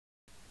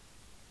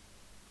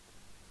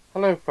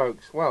Hello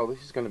folks, well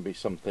this is going to be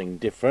something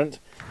different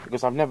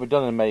because I've never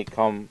done a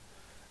Maycom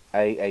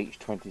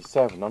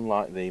AH27.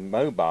 Unlike the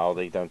mobile,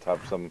 they don't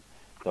have some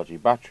dodgy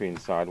battery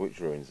inside which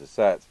ruins the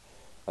set,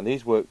 and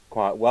these work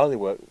quite well. They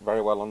work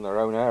very well on their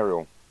own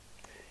aerial.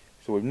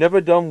 So we've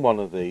never done one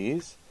of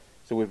these,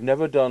 so we've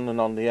never done an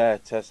on the air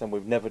test and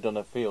we've never done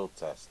a field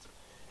test.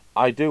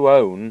 I do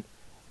own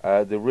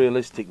the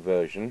realistic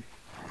version,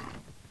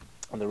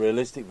 and the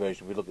realistic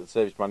version, if we look at the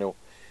service manual,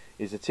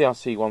 is the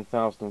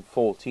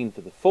TRC1014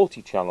 for the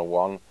 40 channel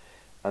one,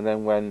 and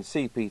then when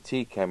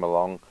CPT came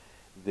along,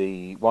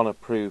 the one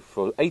approved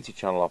for 80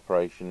 channel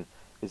operation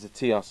is the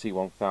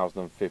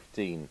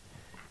TRC1015.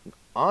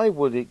 I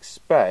would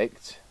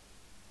expect,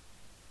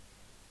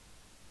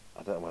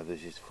 I don't know whether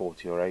this is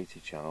 40 or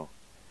 80 channel,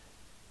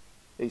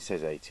 it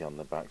says 80 on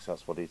the back, so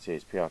that's what it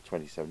is,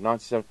 PR27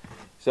 97.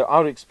 So I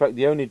would expect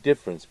the only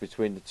difference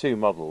between the two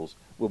models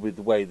will be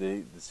the way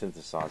the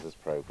synthesizer is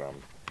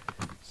programmed.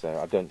 So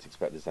I don't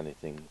expect there's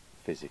anything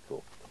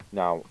physical.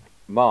 Now,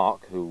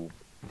 Mark, who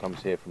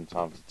comes here from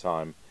time to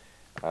time,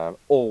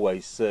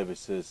 always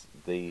services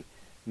the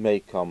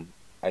Maycom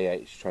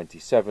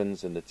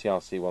AH27s and the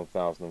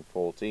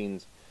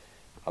TRC1014s.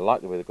 I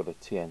like the way they've got a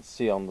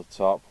TNC on the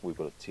top. We've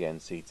got a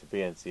TNC to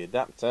BNC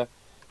adapter,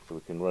 so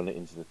we can run it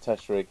into the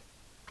test rig.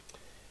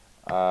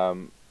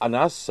 And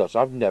as such,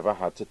 I've never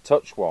had to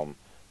touch one.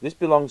 This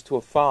belongs to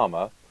a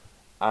farmer,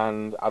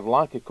 and I'd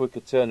like a quicker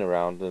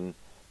turnaround than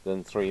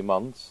 3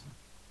 months.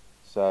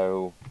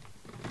 So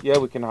yeah,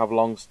 we can have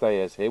long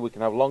stayers here. We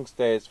can have long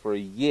stayers for a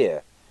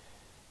year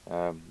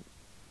when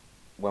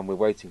we're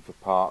waiting for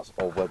parts,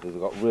 or whether they've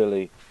got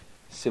really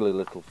silly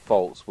little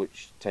faults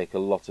which take a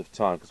lot of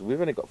time, because we've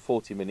only got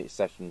 40-minute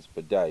sessions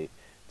per day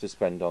to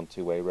spend on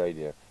two-way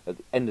radio. At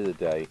the end of the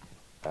day,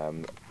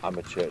 I'm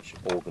a church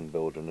organ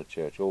builder and a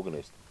church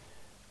organist,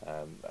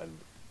 and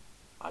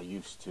I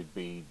used to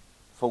be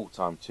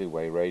full-time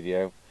two-way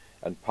radio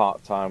and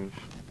part-time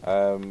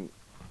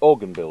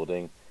organ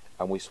building,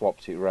 and we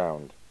swapped it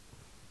round.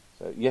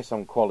 So yes,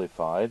 I'm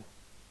qualified,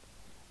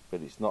 but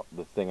it's not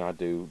the thing I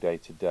do day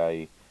to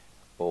day,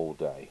 all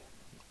day.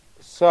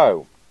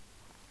 So,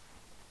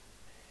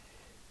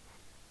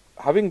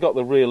 having got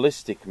the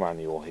realistic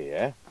manual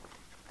here,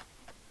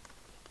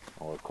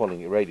 or we're calling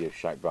it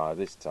RadioShack by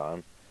this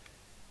time,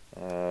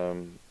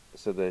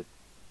 so that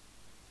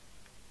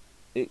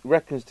it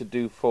reckons to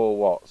do 4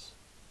 watts.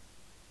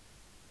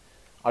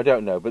 I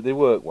don't know, but they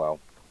work well.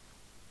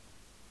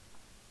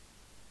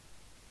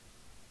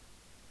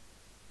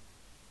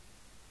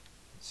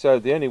 So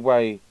the only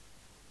way,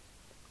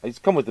 it's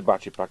come with the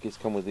battery pack, it's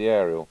come with the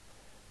aerial.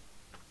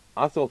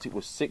 I thought it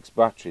was 6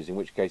 batteries, in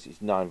which case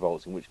it's 9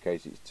 volts, in which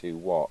case it's 2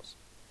 watts.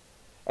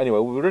 Anyway,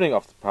 we're running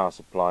off the power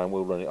supply and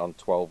we'll run it on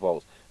 12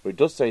 volts. But it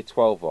does say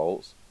 12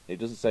 volts, it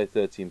doesn't say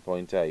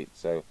 13.8,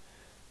 so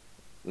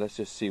let's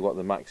just see what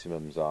the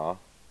maximums are.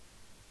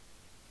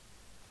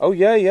 Oh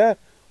yeah,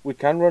 we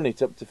can run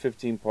it up to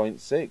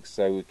 15.6,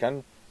 so we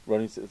can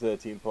run it at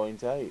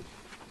 13.8.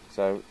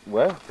 So,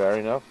 well, fair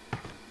enough.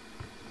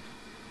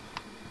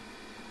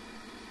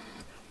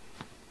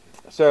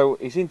 So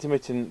it's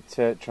intermittent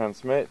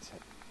transmit,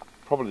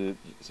 probably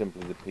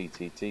simply the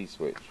PTT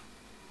switch.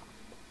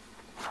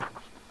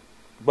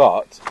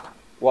 But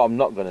what I'm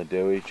not going to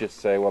do is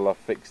just say, well, I've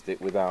fixed it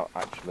without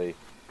actually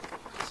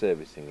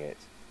servicing it.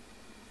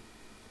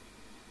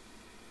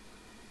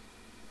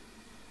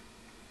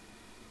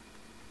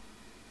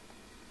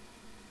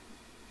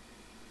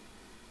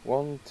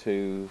 One,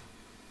 two,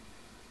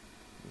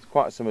 there's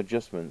quite some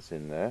adjustments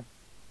in there.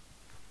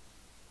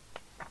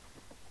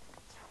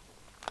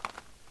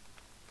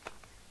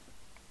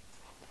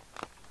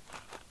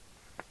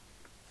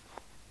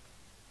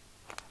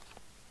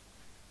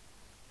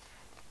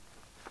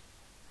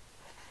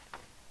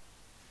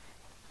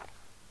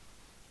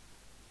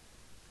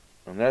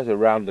 And there's a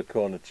round the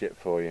corner chip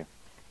for you.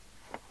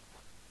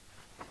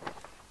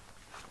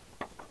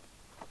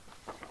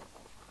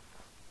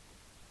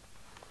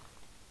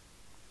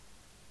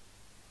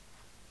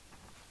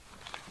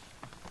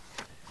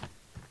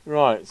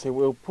 Right, so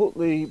we'll put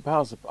the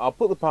power I'll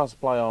put the power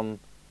supply on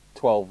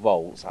 12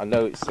 volts. I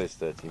know it says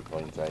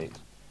 13.8,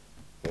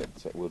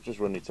 but we'll just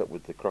run it up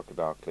with the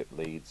crocodile clip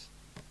leads.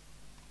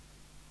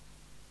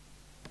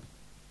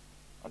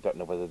 I don't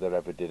know whether they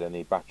ever did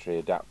any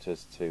battery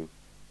adapters to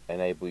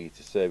enable you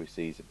to service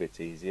these a bit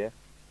easier.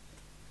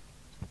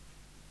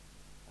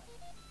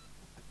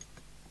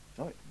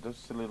 Oh, it does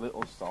silly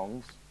little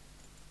songs.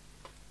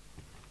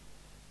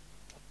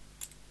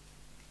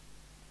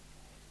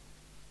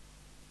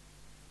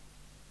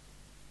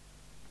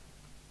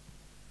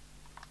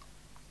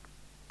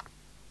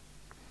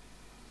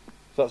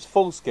 So that's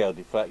full scale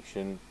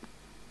deflection.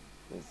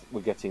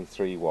 We're getting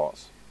 3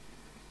 watts.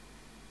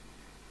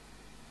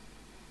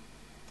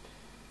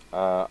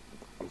 I'm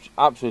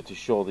absolutely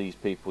sure these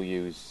people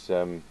use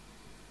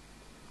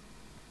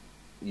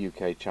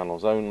UK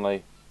channels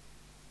only,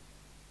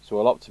 so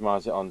we'll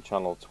optimise it on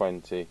channel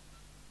 20.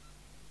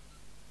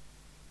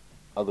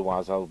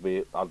 Otherwise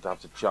I'd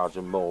have to charge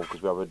them more,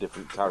 because we have a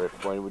different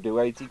tariff when we do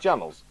 80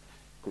 channels,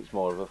 because it's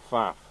more of a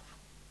faff.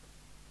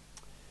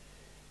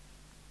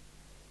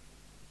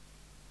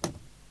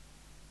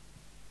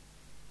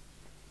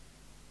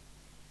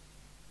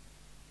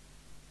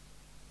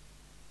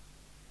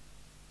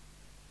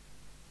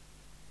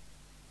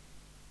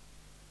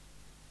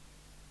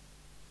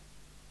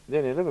 They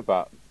only live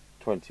about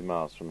 20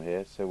 miles from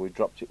here, so we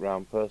dropped it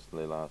round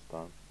personally last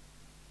time.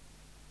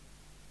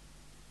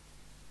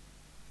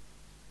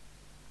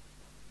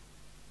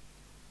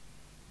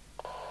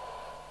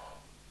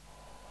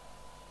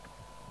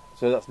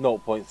 So that's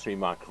 0.3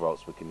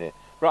 microvolts we can hear.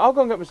 Right, I'll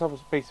go and get myself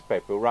a piece of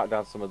paper. We'll write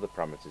down some of the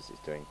parameters it's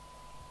doing.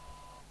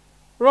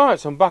 Right,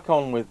 so I'm back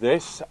on with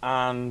this,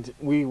 and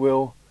we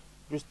will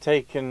just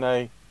take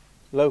a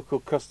local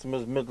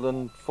customer's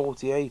Midland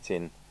 48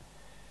 in.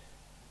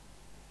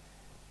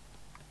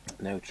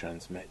 No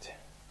transmit.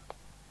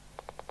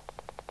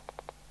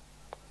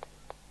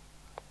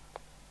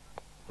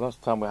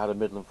 Last time we had a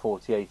Midland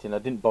 48 in, I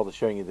didn't bother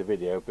showing you the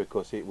video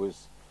because it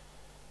was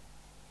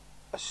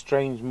a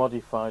strange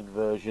modified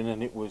version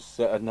and it was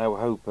a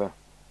no-hoper.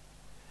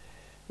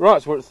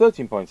 Right, so we're at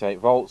 13.8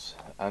 volts,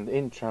 and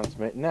in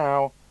transmit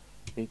now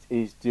it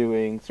is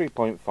doing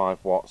 3.5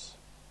 watts.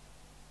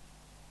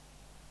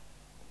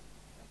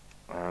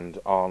 And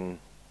on,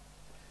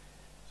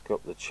 let's go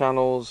up the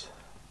channels.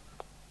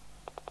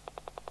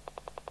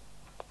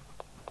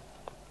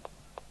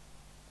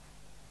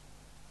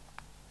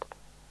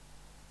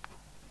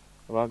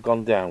 Have I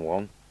gone down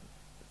one?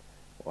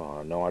 Oh, I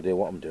have no idea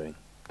what I'm doing.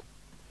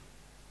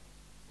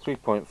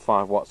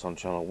 3.5 watts on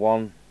channel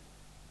 1,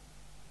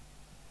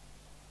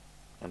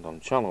 and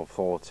on channel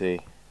 40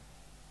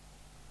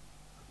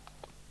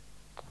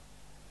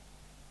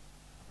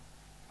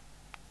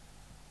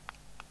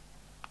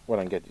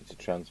 when I get it to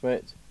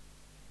transmit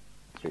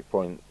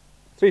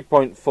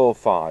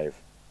 3.45,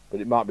 but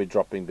it might be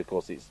dropping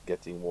because it's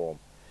getting warm.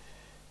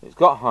 It's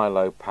got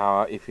high-low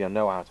power if you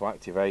know how to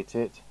activate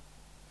it.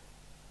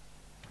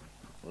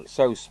 It's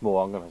so small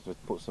I'm going to have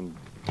to put some...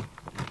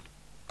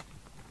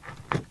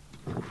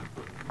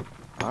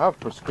 I have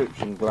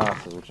prescription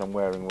glasses which I'm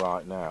wearing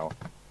right now,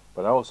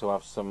 but I also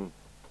have some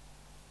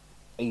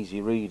easy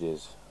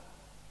readers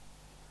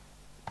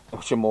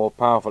which are more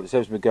powerful. It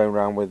saves me going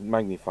around with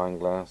magnifying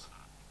glass.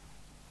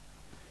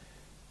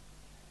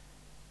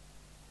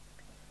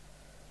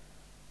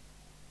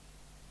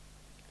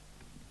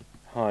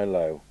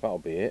 High-low, that'll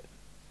be it.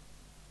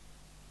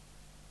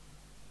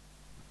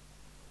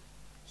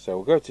 So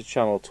we'll go to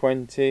channel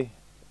 20,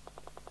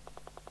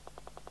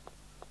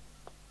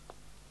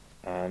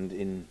 and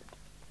in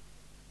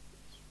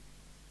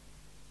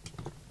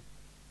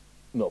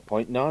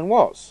 0.9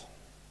 watts.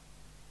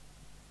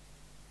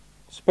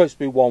 It's supposed to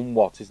be 1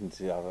 watt,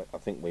 isn't it? I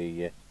think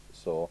we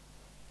saw.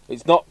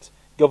 It's not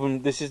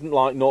governed. This isn't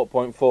like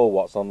 0.4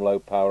 watts on low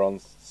power on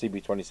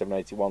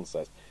CB2781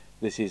 says.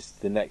 This is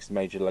the next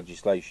major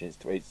legislation. It's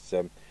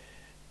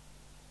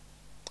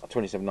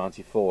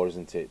 2794,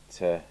 isn't it?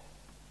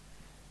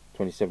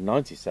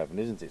 2797,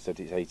 isn't it? So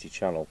it's 80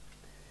 channel.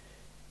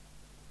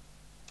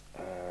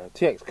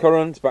 TX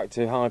current back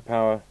to high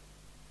power,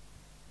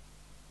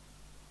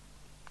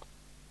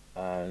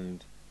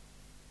 and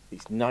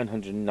it's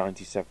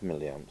 997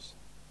 milliamps.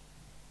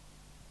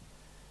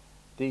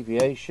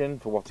 Deviation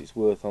for what it's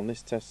worth on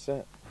this test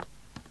set.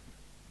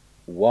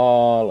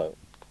 Wallow.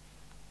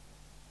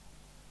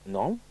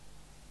 None.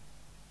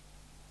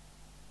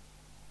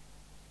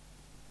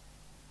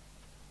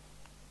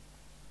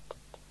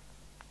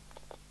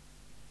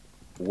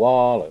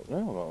 Wallow.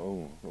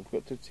 Oh, I've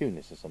got to tune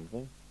this or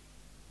something.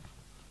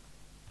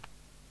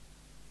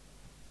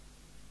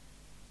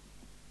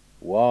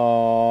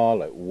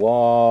 Wallow.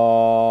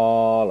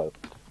 Wallow.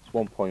 It's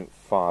 1.5.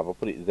 I'll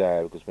put it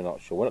there because we're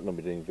not sure. We're not going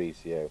to be doing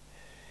VCO.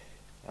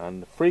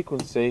 And the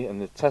frequency,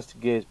 and the test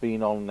gear's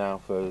been on now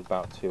for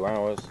about 2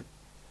 hours.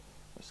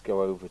 Let's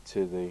go over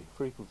to the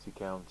frequency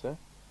counter.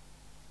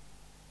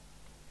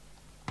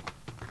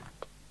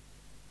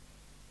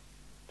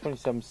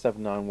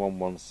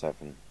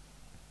 2779117.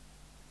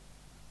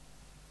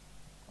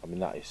 I mean,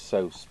 that is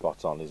so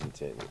spot on,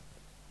 isn't it?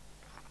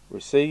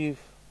 Receive.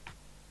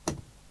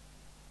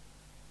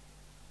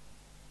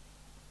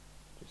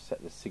 Just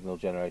set the signal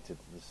generator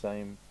to the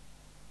same.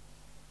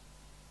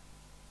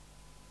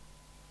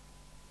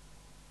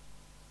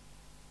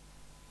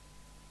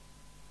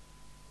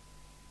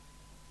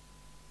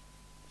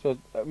 So,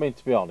 I mean,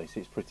 to be honest,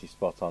 it's pretty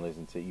spot on,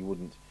 isn't it? You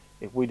wouldn't,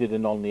 if we did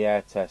an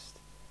on-the-air test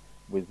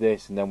with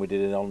this and then we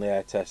did an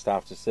on-the-air test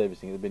after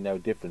servicing, there'd be no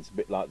difference. A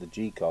bit like the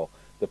G-Call,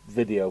 the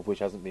video of which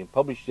hasn't been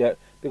published yet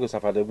because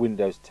I've had a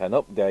Windows 10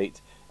 update,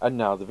 and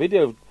now the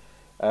video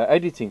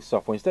editing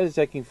software, instead of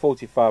taking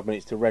 45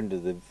 minutes to render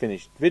the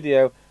finished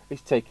video,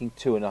 it's taking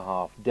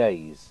 2.5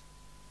 days.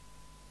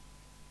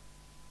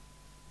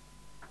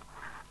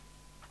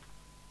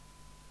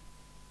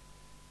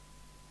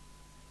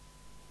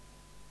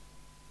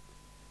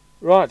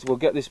 Right, we'll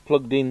get this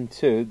plugged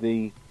into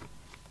the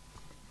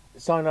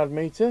cyanide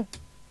meter.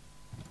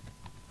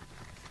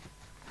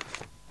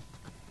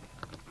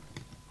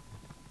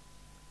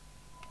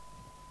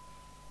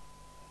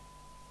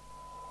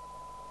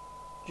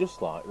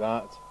 Just like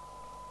that.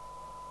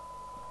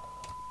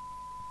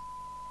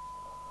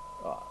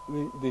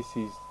 This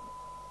is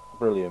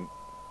brilliant.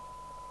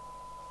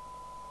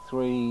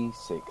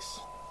 3.6.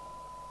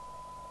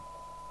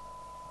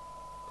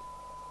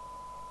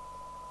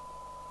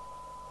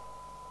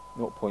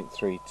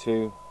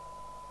 0.32.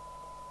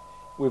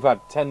 We've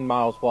had 10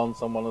 miles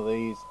once on one of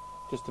these,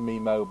 just a Me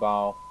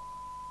Mobile.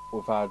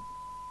 We've had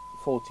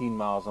 14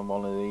 miles on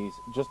one of these,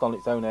 just on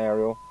its own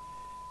aerial.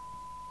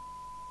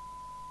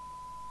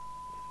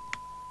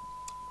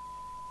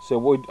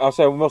 So I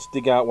say we must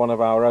dig out one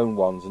of our own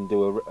ones and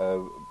do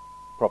a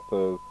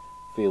proper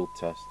field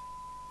test.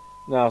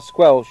 Now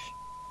squelch,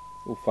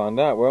 we'll find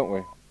out, won't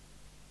we?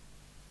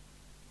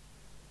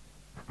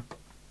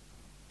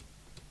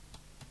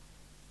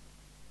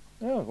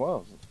 Oh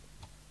well,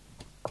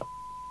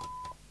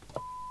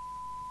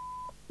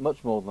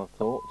 much more than I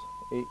thought.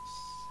 It's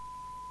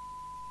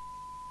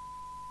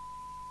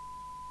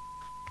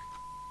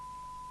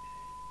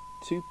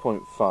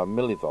 2.5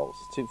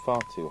 millivolts,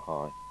 far too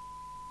high.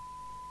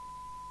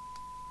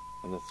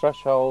 And the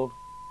threshold,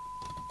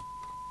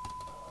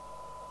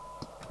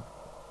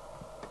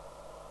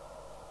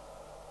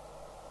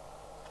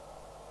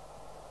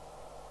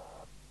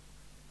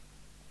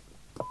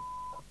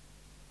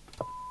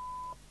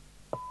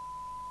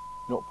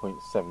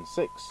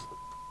 .76.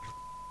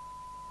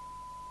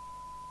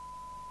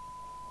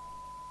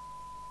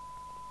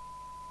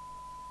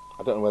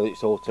 I don't know whether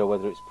it's auto,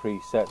 whether it's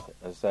preset.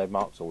 As I say,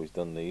 Mark's always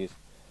done these.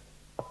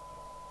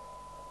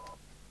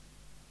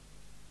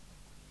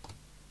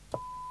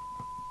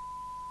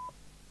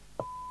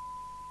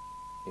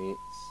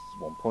 It's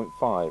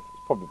 1.5. It's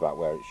probably about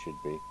where it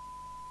should be.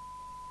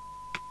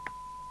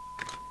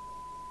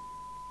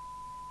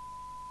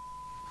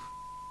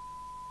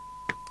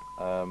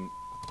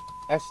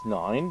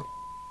 S9.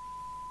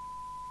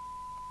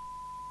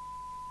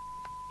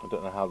 I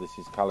don't know how this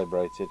is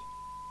calibrated.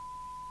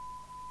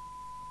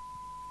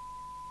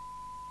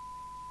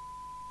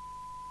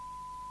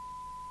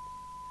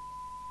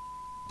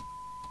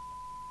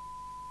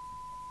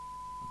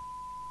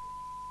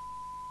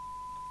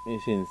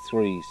 It's in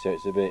threes, so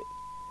it's a bit.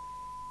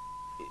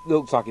 It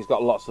looks like it's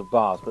got lots of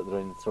bars, but they're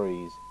in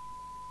threes.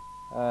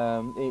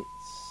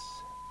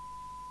 It's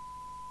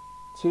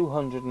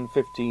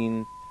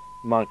 215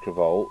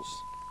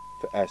 microvolts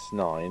for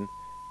S9,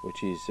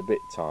 which is a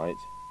bit tight.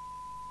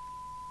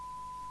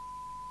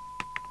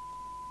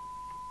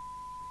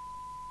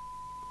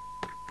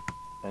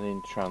 And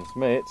in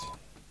transmit,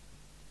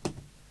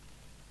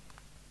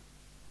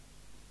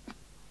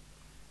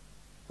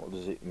 what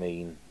does it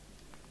mean?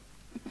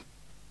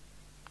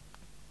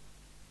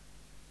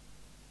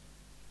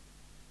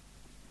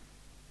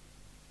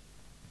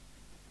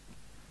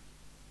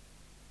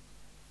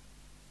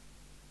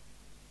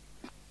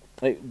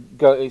 I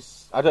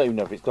don't even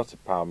know if it's got a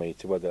power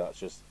meter, whether that's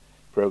just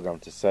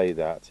programmed to say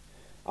that.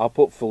 I'll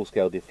put full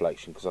scale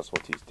deflection because that's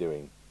what it's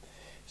doing.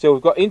 So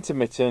we've got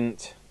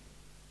intermittent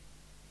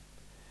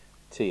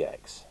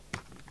TX.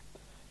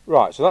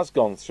 Right, so that's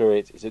gone through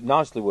it. It's a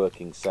nicely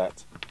working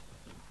set.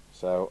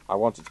 So I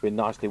want it to be a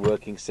nicely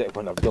working set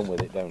when I've done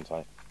with it, don't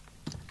I?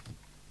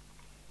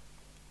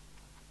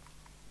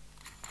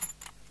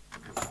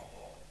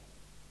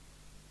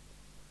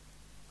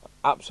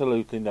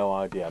 Absolutely no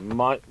idea. I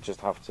might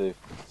just have to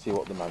see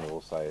what the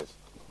manual says.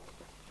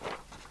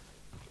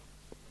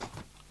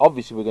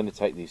 Obviously we're going to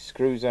take these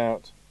screws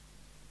out.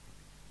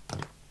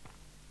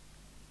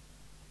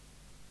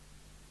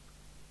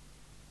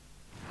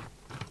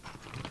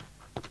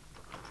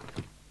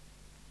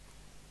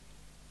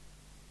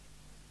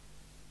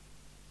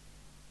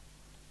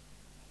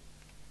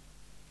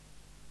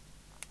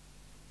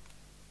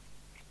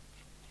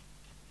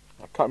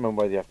 I can't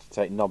remember whether you have to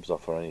take knobs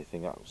off or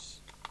anything.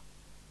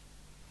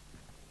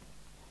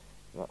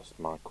 That's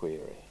my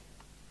query.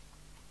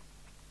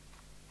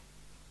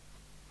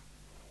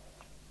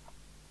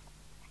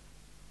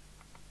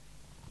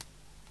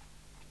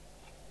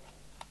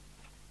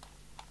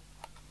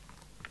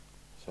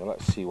 So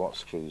let's see what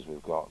screws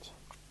we've got.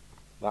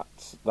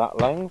 That's that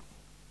length.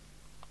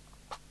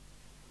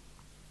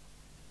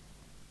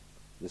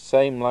 The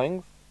same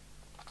length.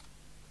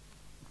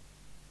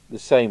 The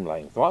same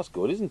length. Well, that's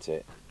good, isn't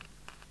it?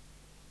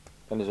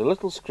 And there's a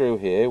little screw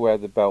here where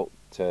the belt,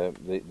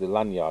 the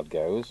lanyard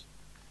goes.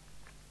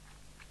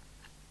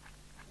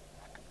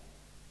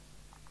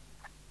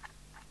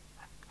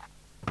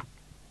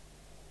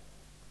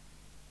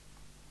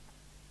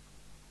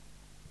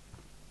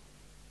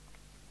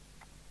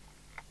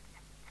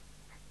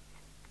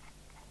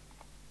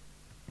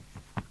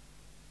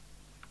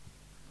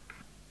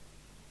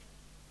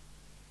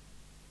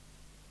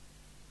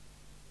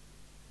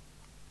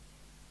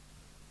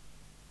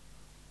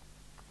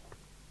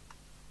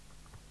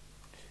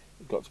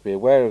 Got to be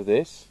aware of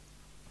this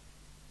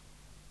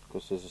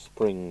because there's a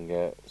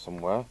spring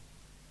somewhere.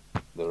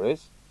 There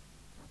is.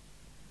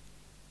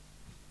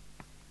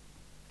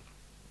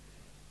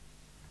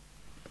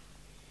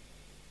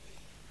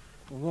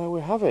 And there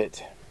we have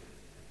it.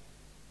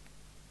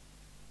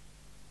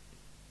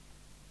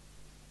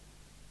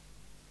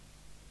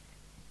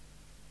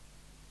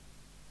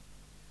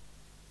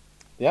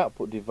 The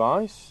output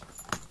device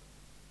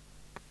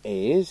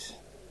is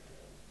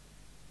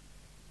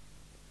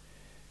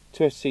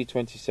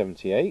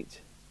TRC1015,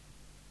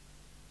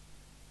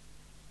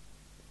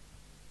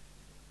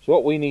 So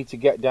what we need to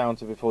get down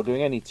to before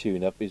doing any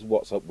tune-up is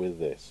what's up with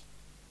this.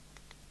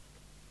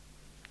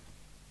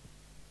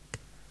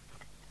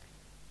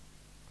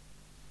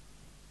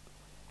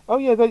 Oh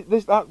yeah,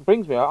 that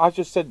brings me. I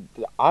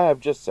have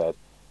just said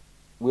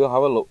we'll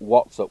have a look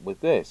what's up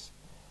with this.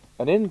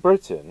 And in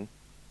Britain,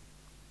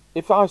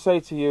 if I say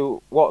to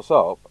you what's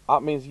up,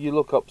 that means you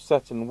look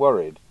upset and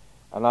worried,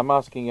 and I'm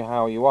asking you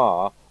how you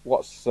are.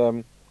 What's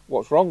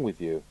wrong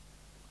with you?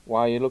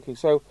 Why are you looking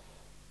so?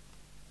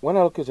 When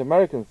I look at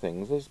American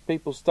things, there's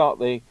people start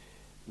the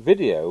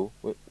video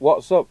with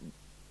what's up.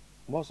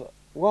 What's up?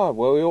 Why? Are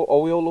we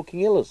all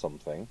looking ill or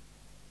something?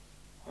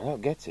 I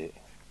don't get it.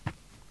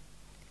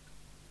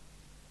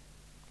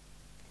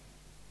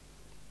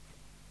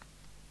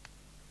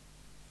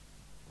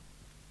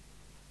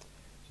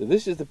 So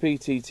this is the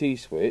PTT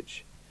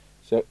switch.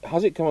 So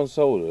has it come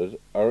unsoldered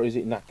or is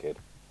it knackered?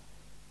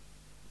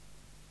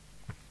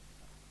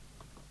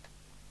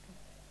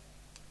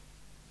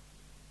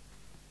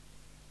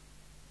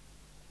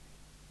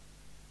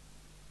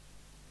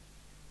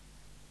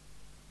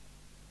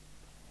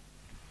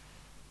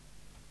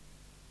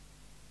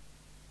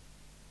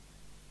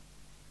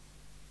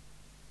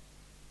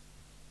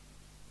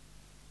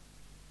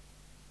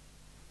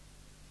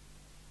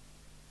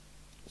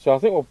 So I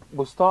think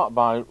we'll start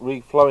by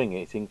reflowing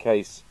it in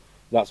case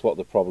that's what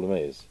the problem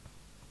is.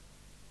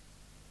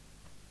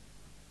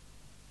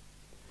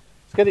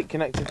 Let's get it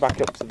connected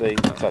back up to the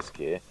test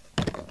gear.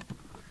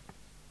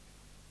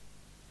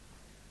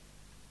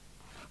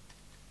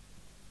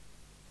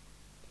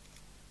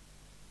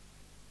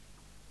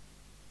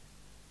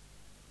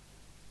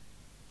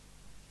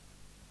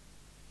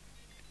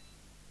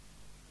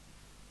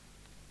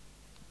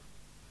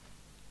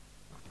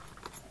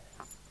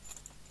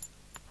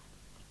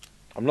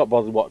 I'm not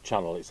bothered what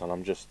channel it's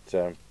on.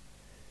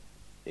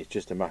 It's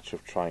just a matter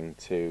of trying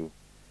to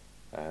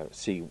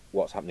see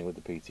what's happening with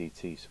the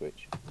PTT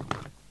switch.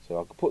 So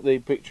I'll put the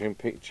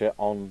picture-in-picture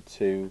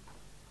onto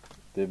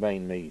the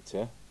main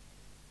meter.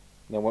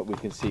 Then we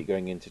can see it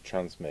going into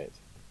transmit.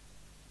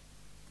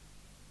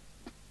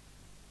 So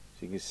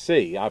you can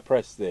see I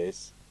press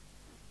this,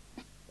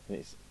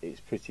 and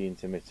it's pretty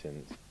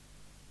intermittent.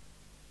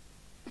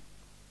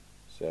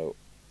 So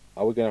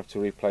are we going to have to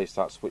replace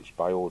that switch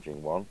by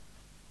ordering one?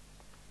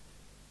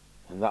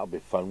 And that'll be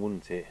fun,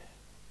 wouldn't it?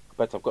 I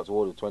bet I've got to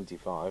order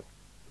 25.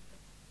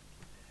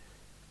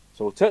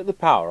 So we'll take the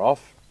power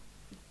off.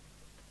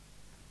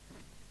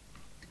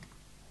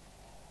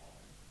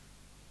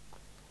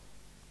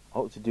 I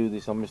hope to do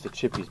this on Mr.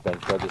 Chippy's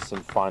bench where there's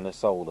some finer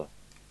solder.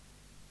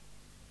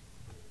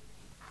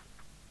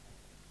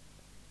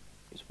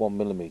 It's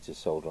 1mm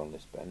solder on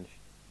this bench.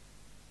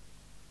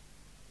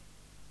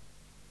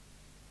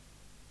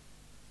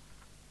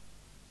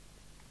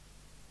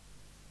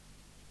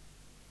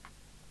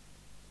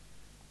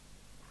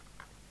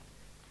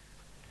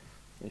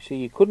 You see,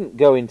 you couldn't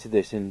go into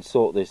this and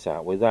sort this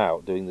out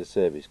without doing the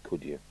service,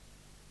 could you?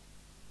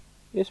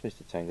 Yes,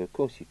 Mr. Tango, of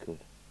course you could.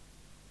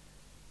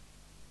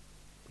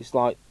 It's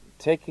like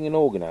taking an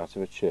organ out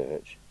of a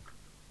church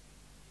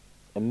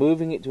and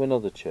moving it to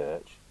another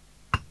church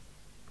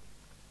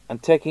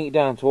and taking it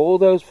down to all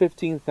those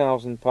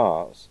 15,000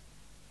 parts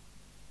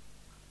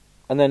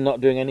and then not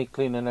doing any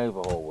clean and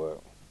overhaul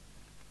work.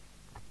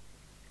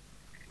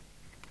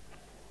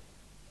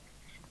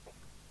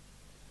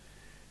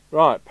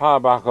 Right, power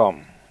back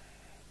on.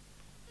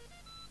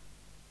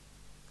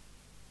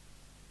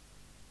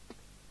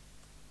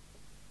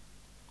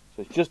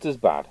 So it's just as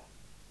bad.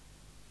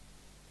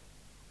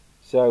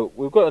 So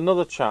we've got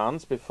another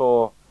chance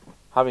before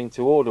having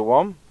to order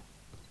one,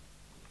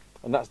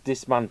 and that's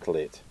dismantle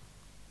it.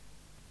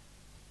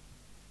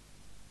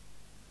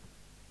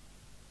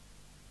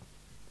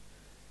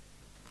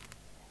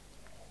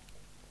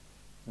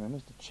 Now,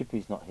 Mr.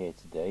 Chippy's not here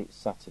today, it's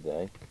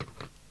Saturday.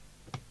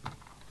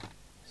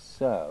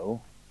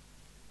 So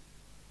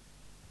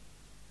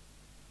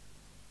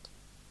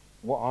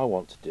what I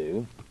want to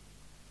do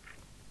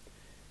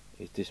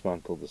is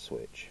dismantle the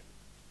switch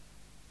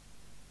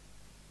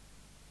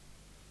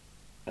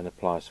and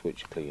apply a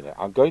switch cleaner.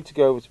 I'm going to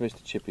go over to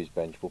Mr. Chippy's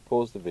bench. We'll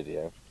pause the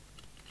video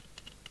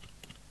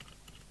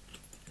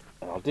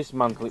and I'll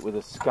dismantle it with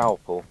a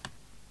scalpel.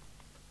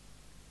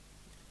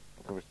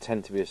 I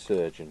pretend to be a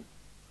surgeon.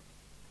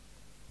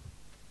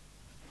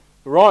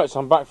 Right, so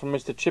I'm back from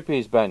Mr.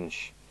 Chippy's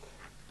bench.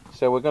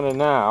 So we're going to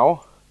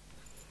now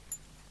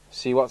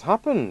see what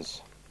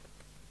happens.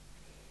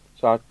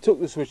 So I took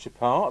the switch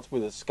apart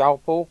with a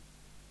scalpel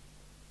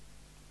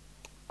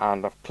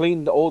and I've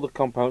cleaned all the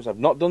components. I've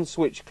not done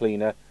switch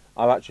cleaner,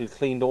 I've actually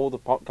cleaned all the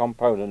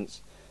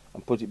components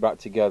and put it back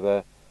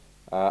together,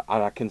 and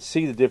I can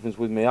see the difference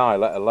with my eye,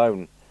 let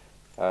alone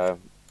a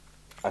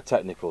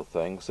technical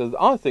thing. So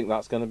I think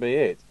that's going to be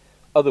it.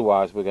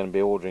 Otherwise we're going to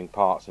be ordering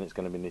parts and it's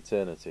going to be an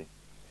eternity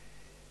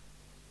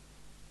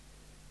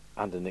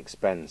and an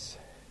expense.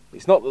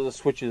 It's not that the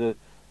switches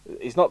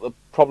it's not the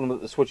problem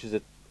that the switches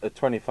are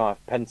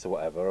 25 pence or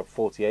whatever, or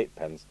 48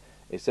 pence.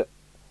 It's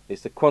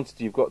the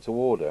quantity you've got to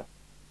order.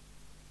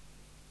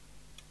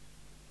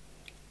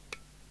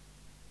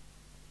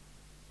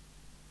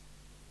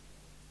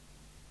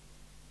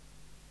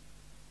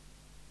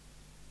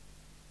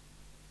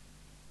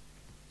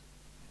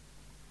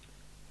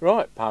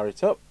 Right, power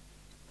it up.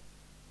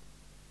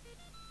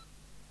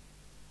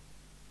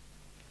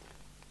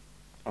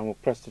 And we'll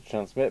press the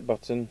transmit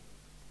button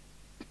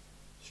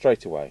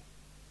straight away.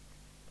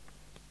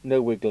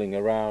 No wiggling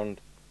around.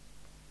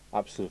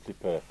 Absolutely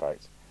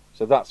perfect.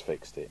 So that's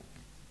fixed it.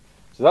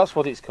 So that's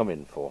what it's come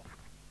in for.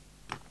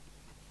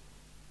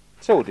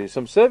 So we'll do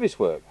some service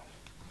work.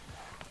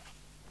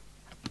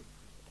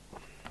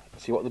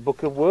 See what the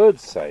book of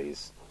words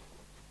says.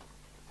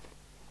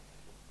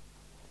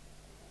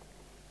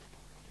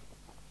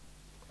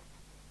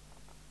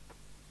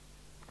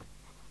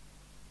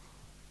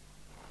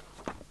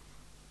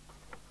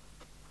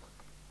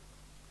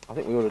 I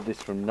think we ordered this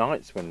from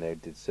Knights when they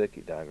did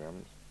circuit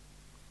diagrams.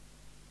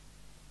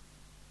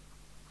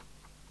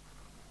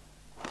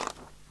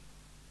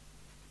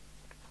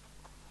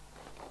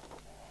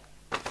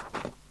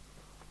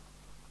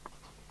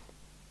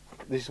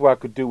 This is what I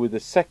could do with the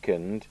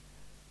second,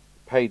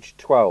 page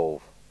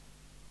 12.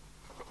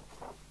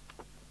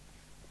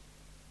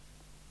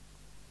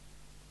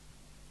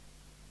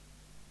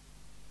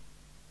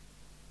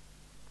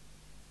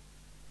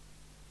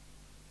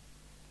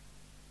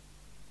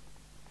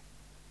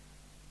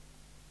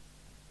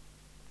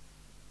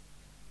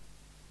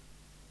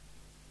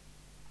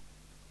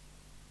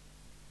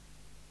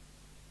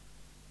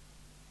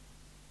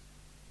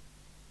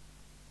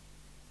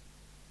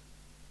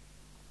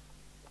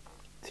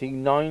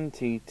 T9,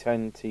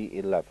 T10,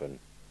 T11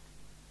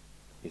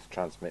 is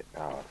transmit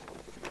power.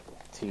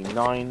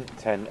 T9,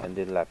 10 and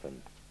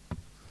 11. But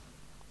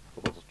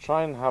we'll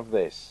try and have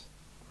this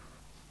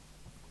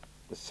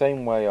the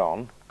same way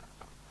on.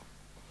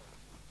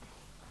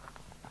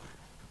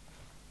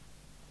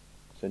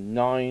 So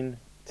 9,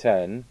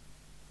 10.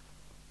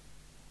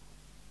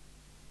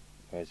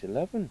 Where's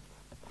 11?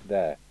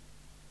 There.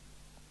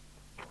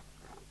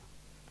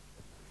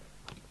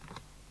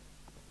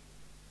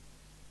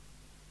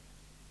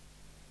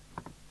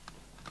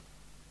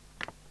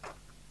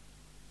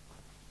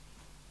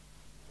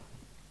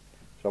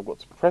 So I've got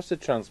to press the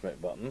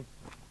transmit button.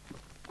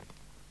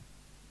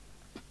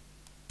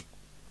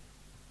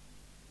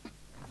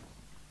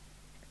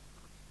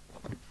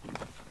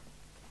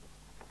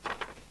 I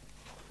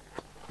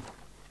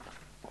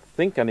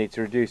think I need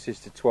to reduce this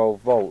to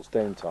 12 volts,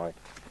 don't I?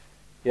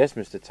 Yes,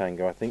 Mr.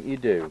 Tango, I think you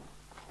do.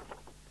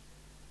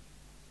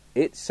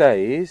 It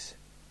says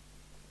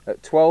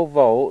at 12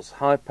 volts,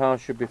 high power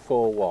should be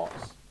 4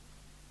 watts.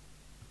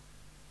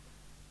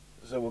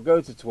 So we'll go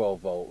to 12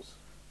 volts.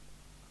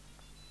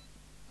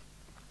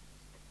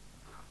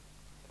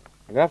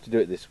 I'm going to have to do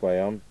it this way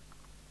on.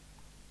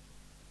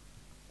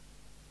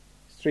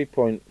 It's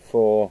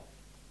 3.4.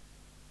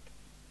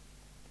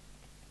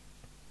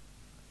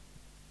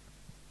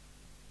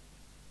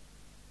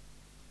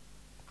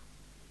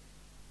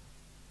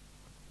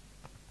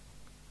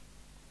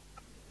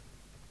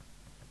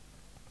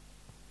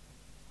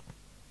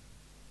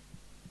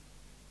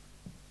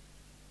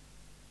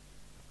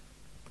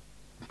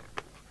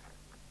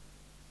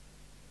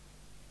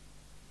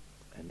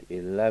 And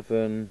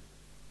 11.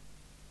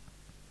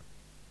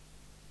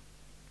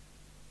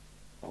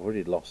 I've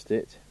already lost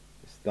it.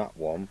 It's that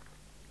one,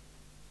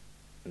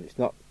 and it's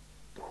not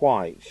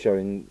quite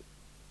showing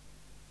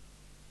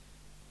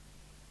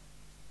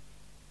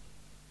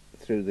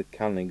through the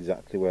can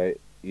exactly where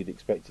you'd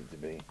expect it to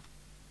be.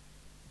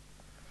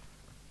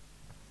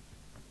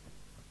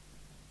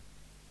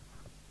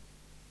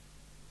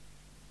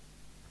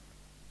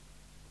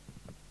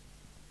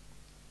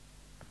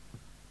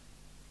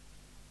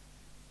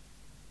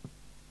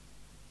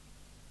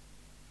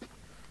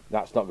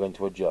 That's not going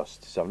to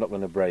adjust, so I'm not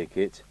going to break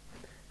it.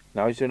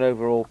 Now it's an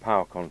overall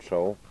power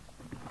control.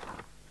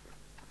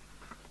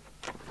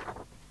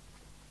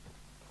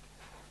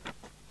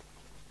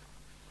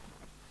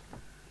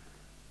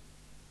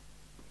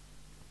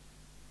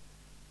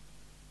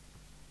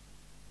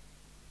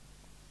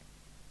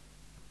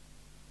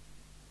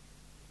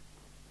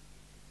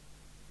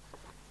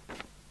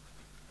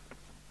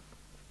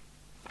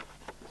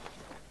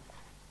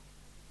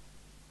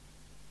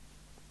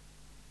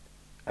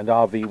 And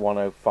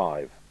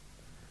RV105.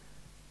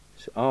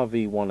 So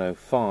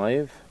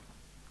RV105,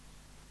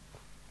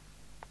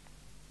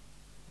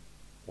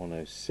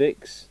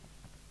 106,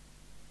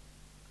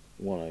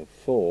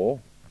 104,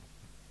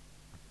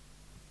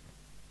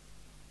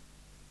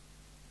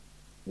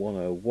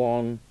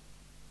 101,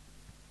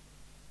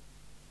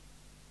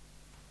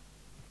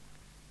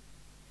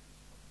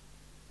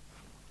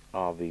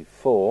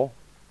 RV4,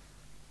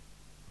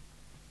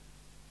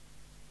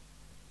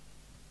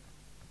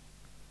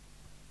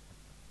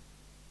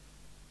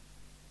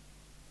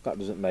 that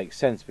doesn't make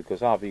sense because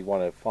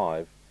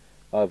RV105,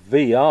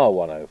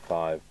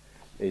 VR105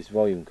 is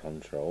volume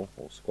control,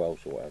 or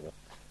squelch or whatever.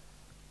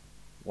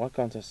 Why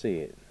can't I see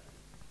it?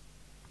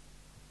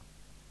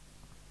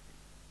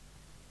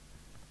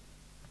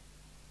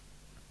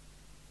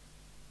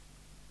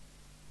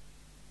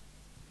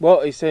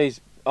 Well, it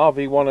says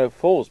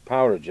RV104's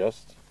power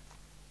adjust.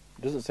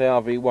 It doesn't say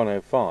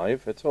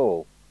RV105 at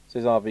all. It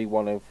says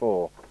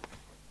RV104.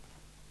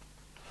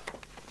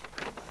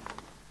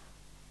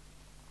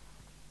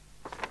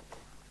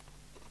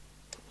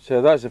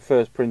 So that's the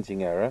first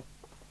printing error,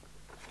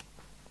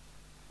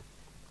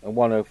 and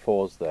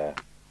 104's there.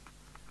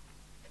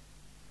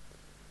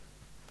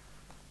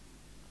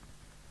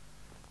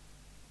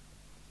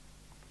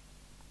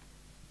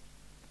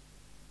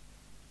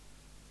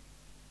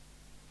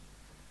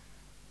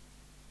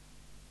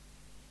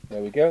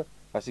 There we go.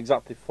 That's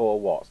exactly 4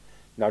 watts.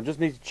 Now I just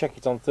need to check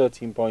it on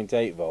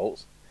 13.8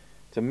 volts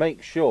to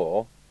make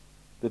sure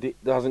that it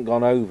hasn't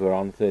gone over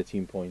on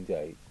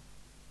 13.8.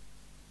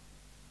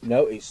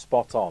 No, it's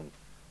spot on.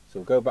 So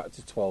we'll go back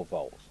to 12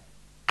 volts.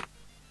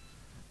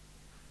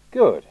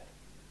 Good.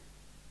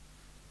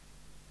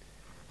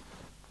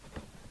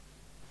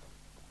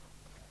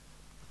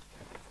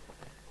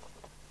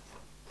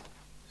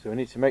 So we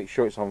need to make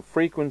sure it's on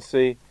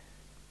frequency.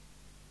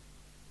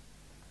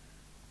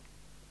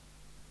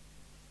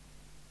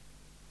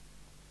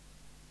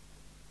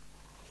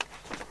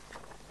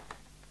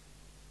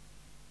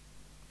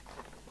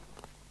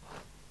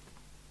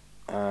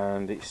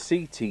 And it's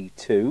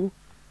CT2.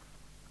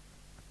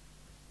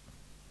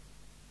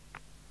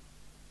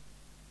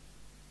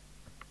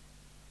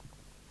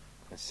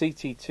 And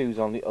CT2's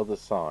on the other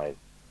side.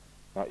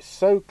 Now it's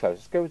so close.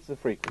 Let's go to the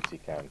frequency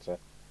counter.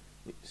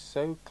 It's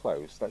so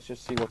close. Let's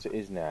just see what it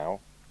is now.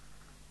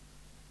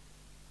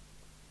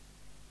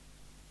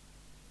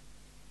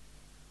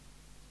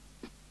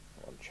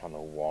 On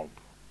channel 1.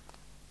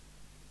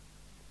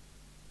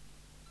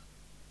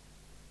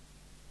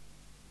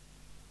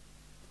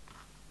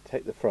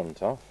 Take the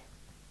front off.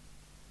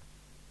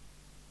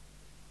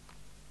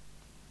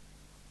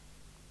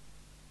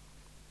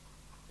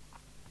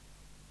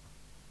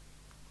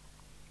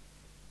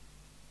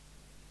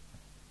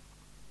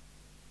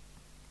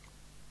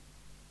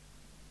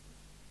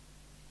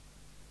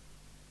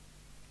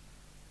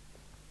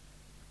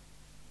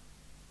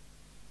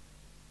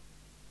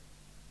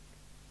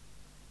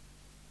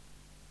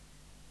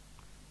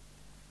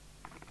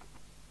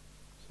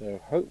 So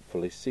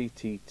hopefully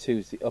CT2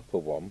 is the upper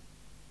one.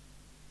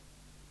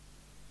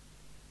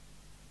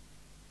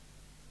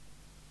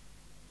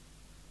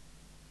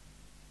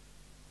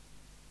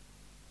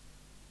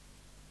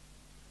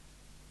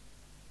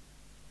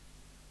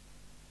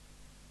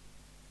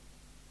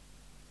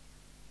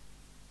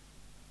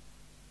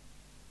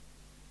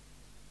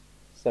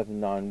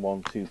 Seven nine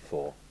one two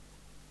four.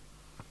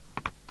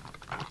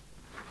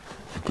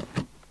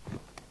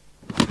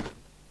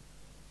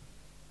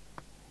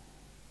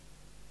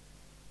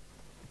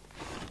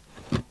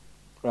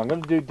 I'm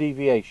going to do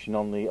deviation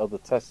on the other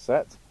test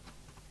set.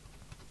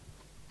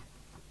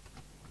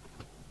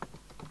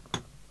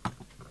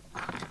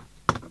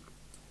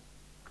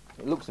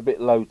 It looks a bit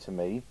low to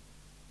me.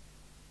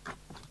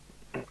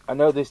 I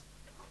know this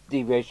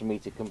deviation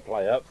meter can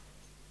play up,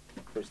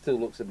 but it still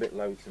looks a bit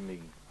low to me.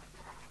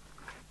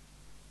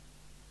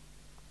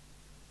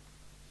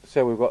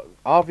 So we've got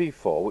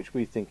RV4, which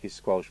we think is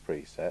Squelch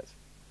preset, the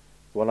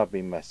one I've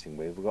been messing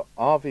with. We've got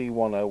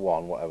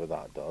RV101, whatever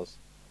that does.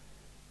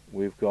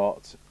 We've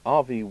got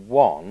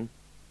RV1,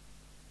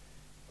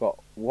 got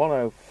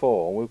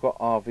 104, we've got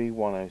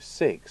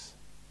RV106.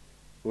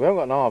 We haven't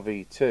got an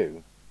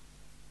RV2.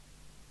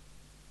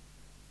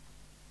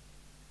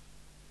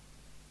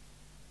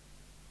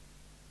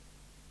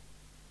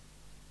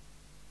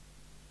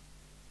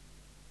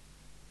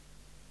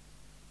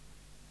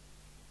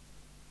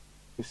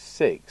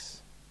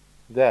 Six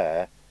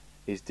there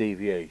is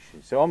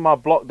deviation. So on my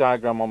block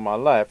diagram on my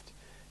left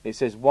it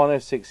says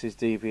 106 is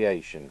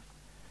deviation,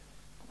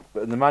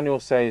 but the manual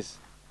says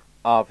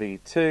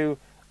RV2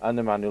 and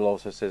the manual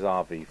also says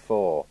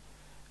RV4,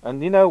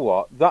 and you know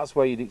what, that's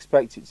where you'd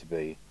expect it to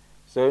be.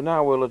 So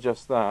now we'll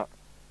adjust that.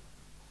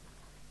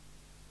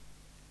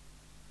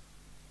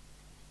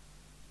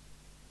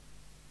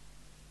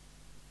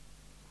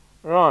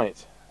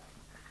 Right,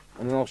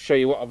 and then I'll show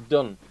you what I've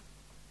done.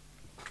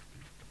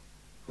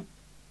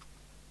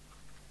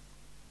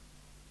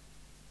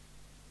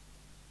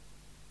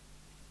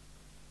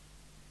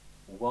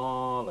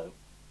 Wallow.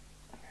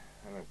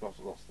 And I've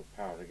lost the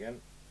power again.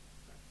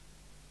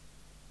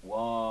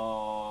 Wallow.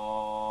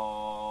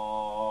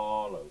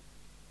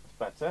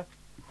 That's better.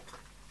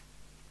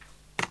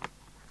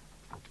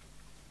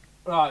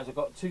 Right, I've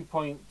got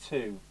 2.2.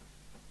 It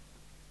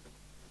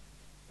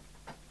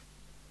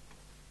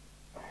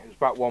was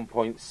about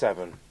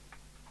 1.7.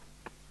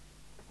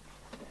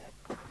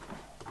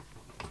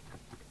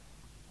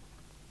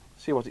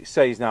 See what it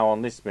says now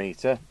on this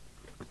meter.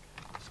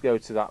 Let's go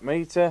to that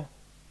meter.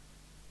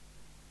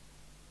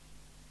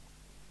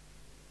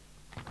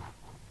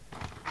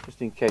 Just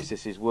in case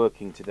this is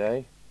working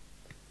today.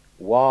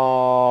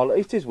 While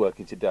it is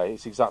working today,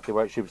 it's exactly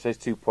where it should be. It says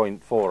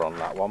 2.4 on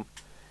that one.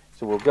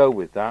 So we'll go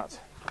with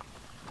that.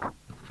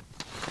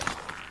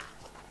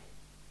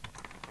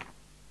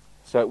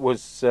 So it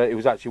was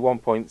actually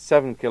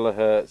 1.7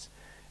 kilohertz,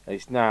 and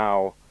it's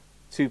now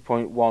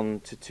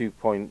 2.1 to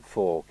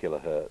 2.4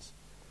 kilohertz.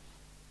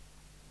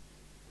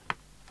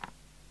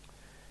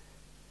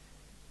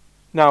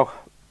 Now,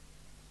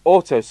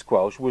 auto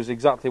squelch was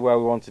exactly where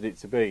we wanted it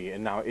to be,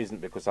 and now it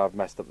isn't because I've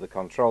messed up the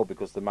control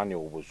because the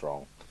manual was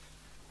wrong.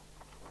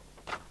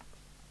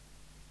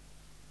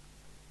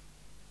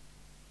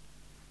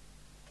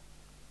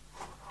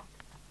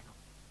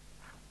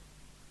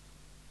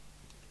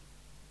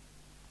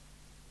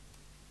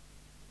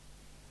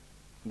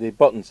 the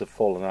buttons have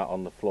fallen out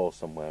on the floor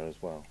somewhere as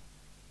well.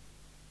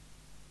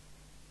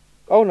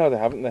 Oh no, they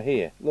haven't, they're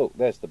here. Look,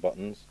 there's the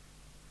buttons.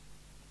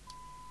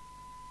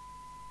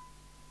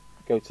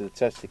 Go to the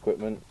test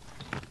equipment.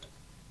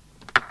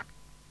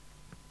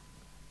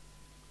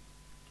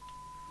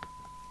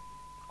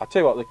 I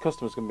tell you what, the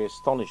customer's going to be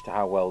astonished at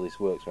how well this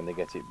works when they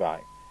get it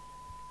back.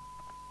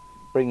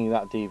 Bringing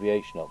that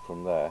deviation up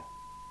from there.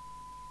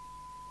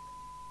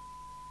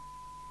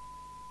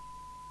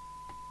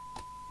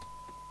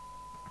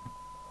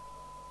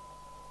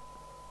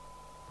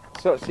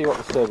 So let's see what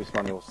the service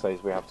manual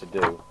says we have to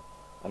do,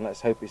 and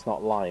let's hope it's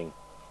not lying.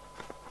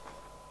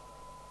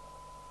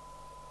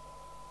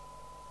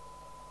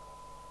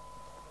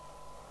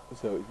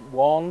 So it's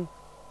 1,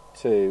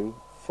 2,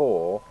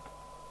 4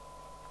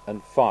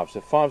 and 5. So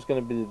 5 is going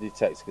to be the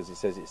detector because it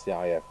says it's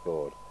the IF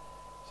board.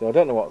 So I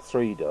don't know what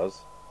 3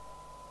 does,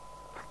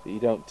 but you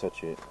don't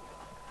touch it.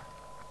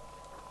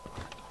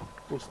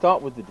 We'll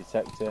start with the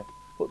detector,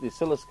 put the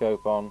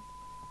oscilloscope on,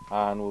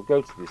 and we'll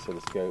go to the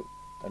oscilloscope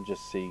and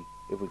just see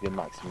if we can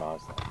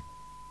maximise that.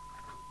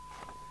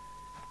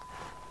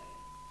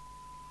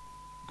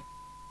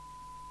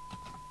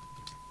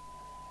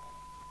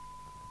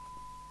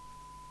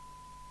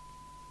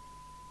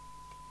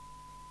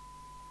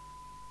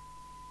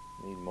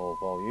 Need more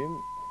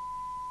volume.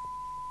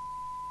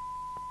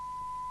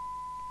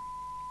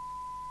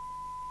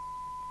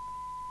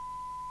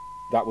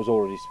 That was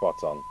already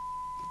spot on.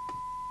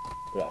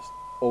 But that's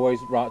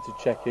always right to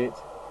check it.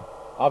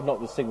 I've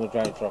knocked the signal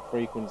generator off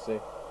frequency.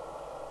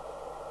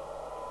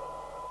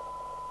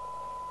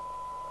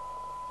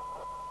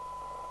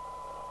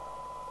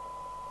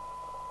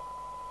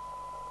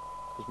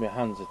 Because my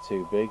hands are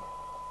too big.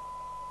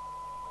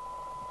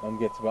 I'm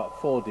getting about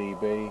 4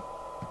 dB.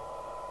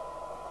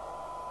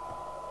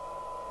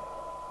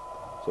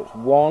 So it's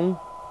 1.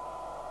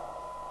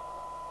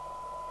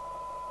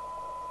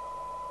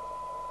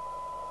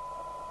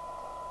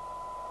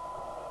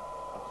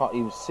 I can't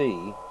even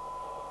see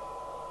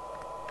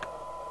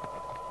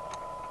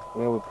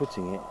where we're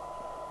putting it.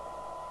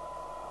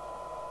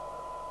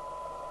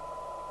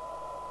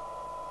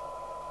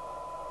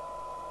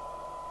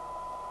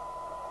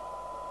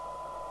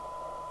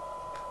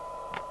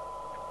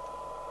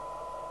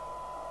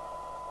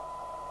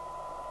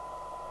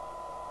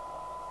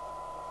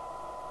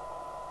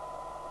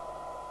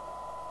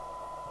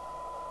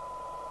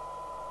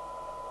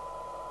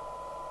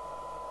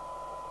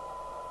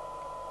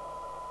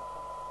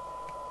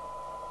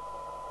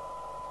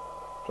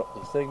 Drop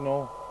the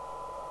signal.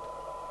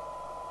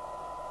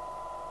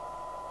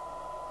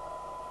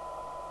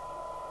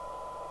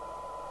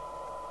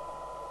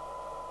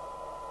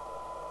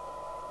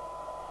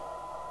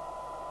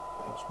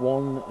 That's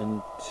 1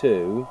 and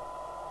 2,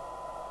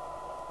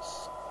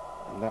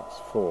 and that's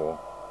 4.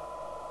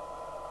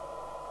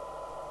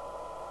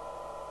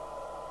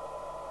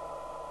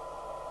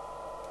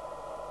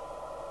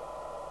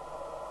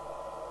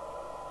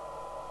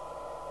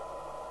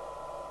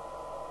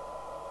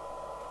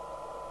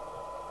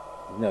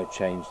 No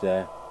change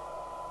there.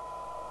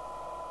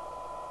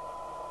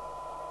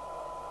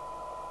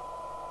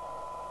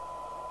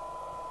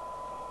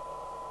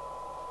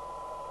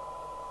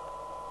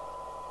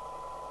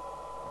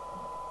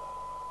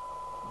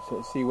 So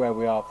let's see where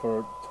we are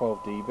for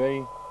 12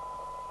 dB.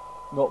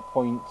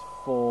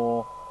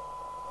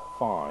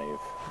 0.45.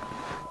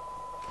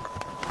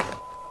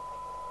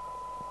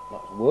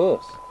 That's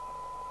worse.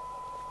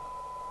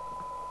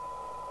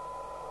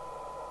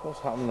 What's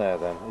happened there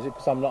then? Is it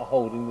because I'm not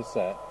holding the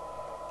set?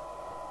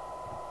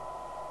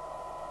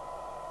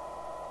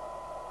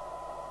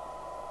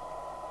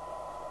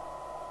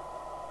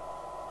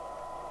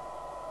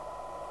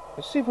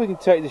 Let's see if we can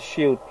take the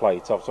shield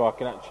plate off so I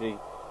can actually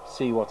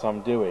see what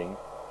I'm doing.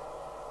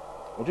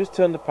 We'll just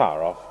turn the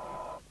power off.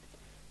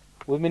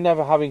 With me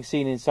never having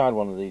seen inside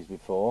one of these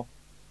before,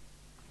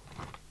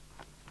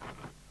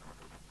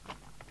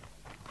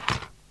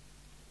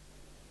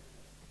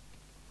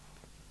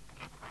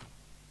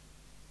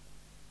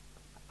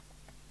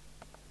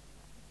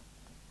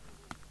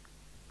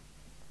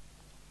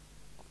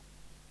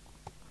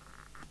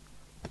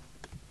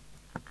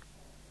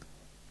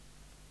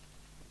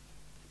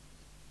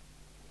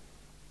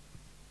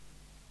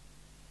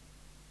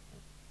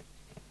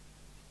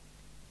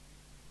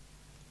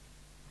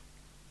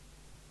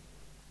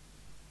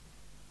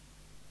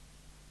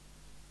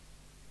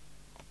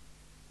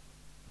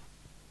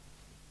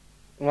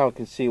 now I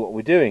can see what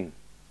we're doing.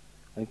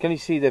 And can you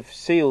see they've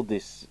sealed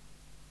this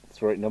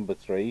through number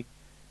 3?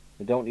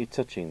 We don't need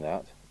touching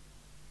that.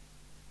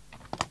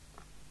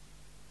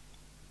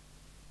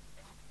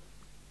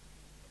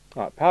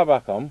 Right, power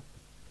back on.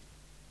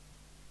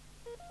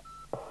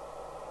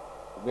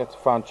 We have to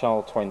find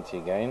channel 20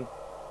 again.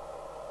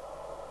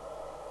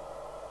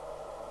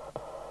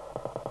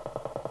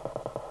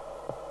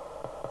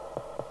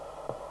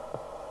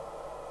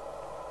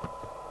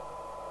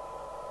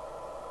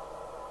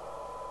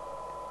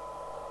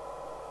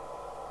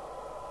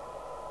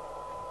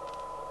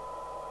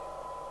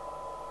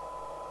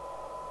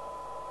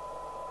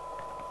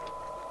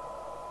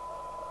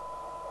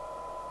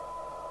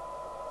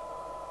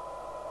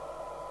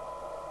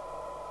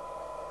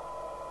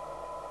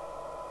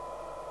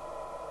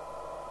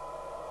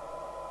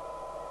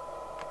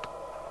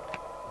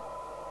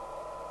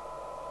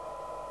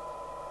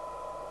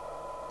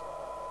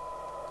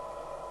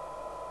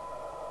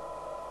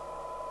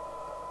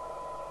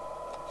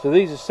 So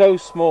these are so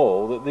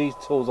small that these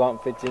tools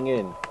aren't fitting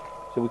in.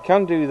 So we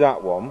can do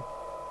that one.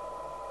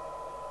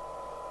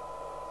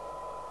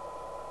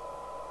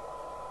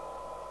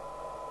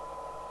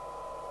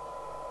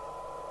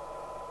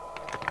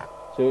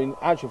 So in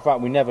actual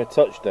fact we never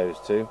touched those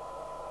two.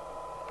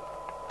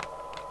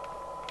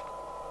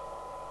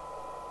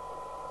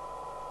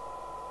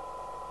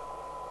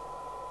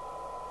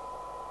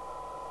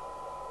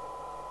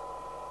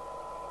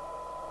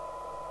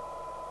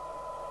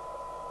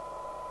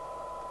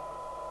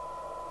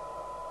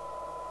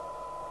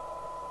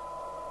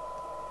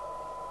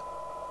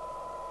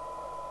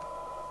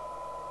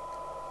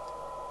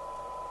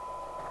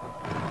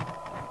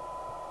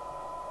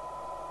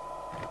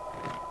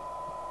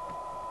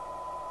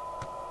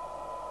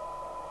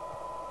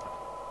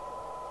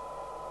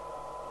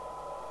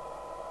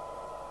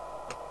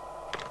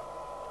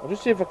 I'll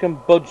just see if I can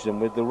budge them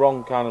with the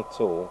wrong kind of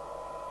tool.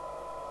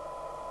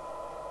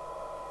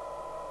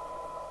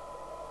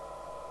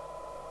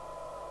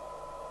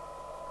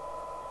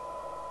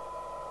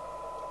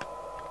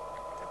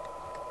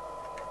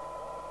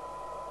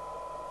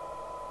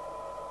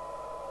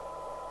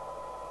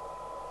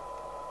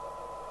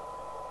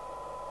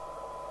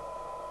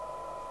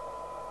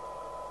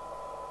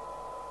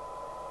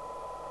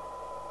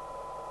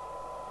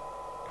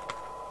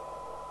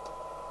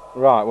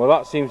 Right, well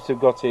that seems to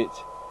have got it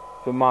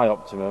for my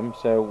optimum,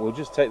 so we'll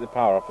just take the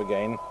power off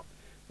again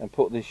and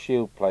put this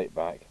shield plate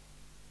back.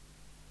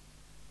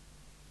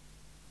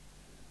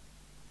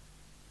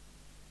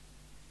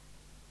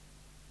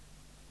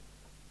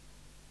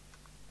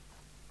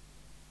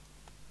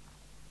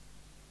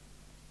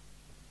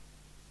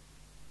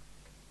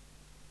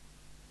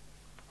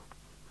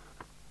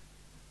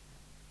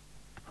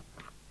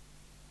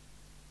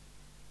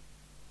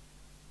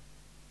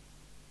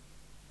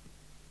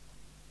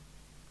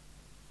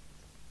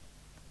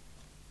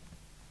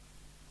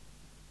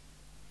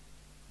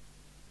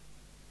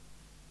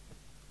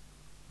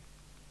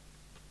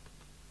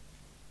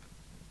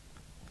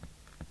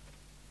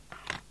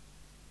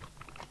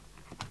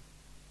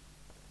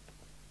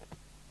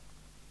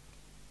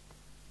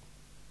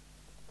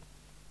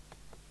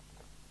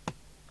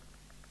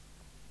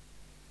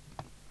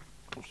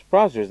 I'm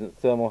surprised there isn't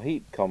thermal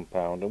heat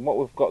compound, and what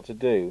we've got to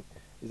do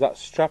is that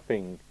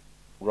strapping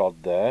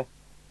rod there,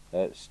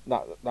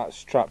 that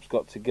strap's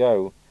got to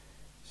go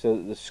so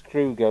that the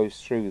screw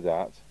goes through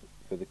that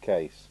for the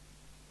case.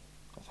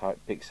 That's how it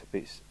picks up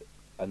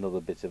another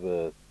bit of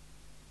earth.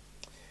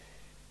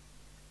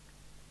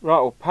 Right,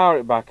 we'll power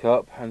it back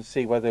up and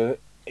see whether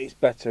it's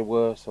better,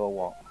 worse or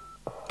what.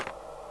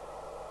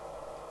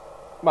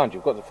 Mind you,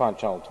 we've got to find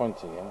channel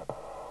 20 again.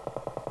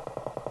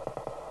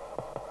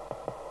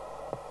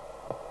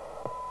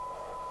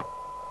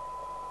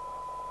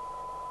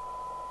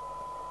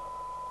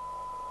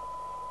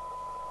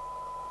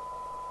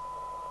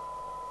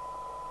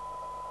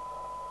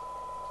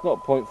 It's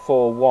not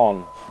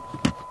 0.41.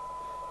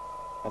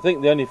 I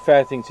think the only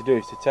fair thing to do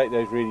is to take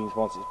those readings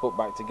once it's put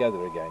back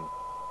together again.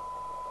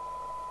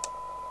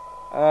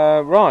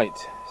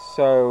 Right,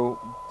 so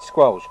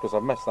squelch, because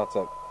I've messed that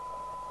up.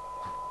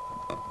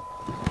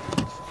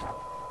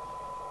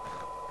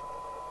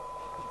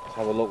 Let's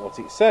have a look what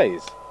it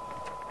says.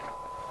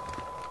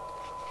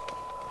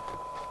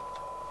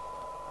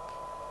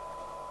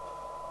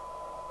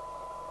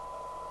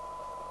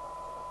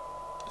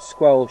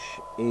 Squelch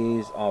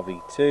is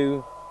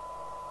RV2.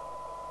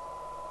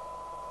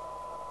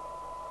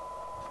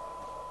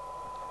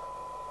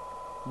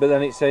 But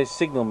then it says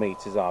signal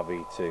meters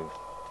RV2.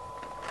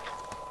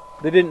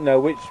 They didn't know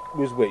which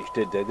was which,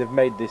 did they? They've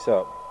made this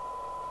up.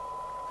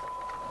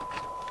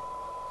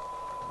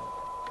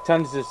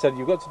 Tanzas have said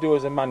you've got to do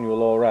as a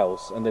manual or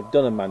else, and they've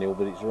done a manual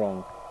but it's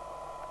wrong.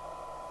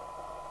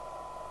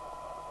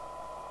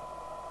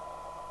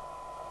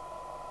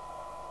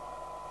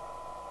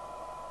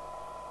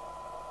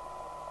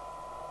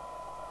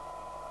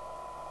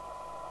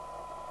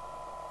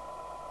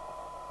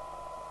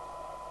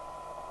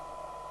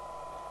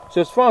 So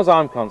as far as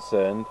I'm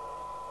concerned,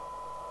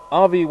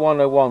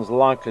 RV101 is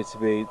likely to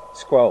be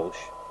squelch,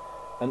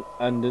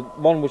 and the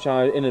one which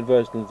I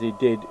inadvertently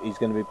did is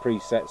going to be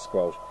preset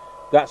squelch.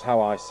 That's how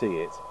I see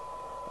it.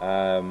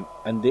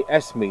 And the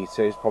S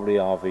meter is probably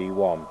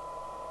RV1.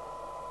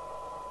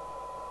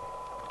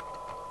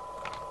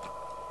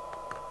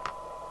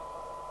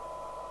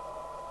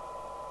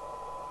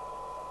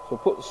 So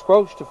put the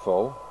squelch to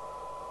full,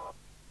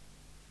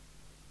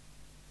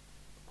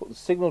 put the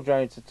signal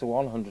generator to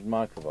 100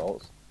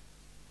 microvolts,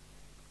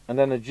 and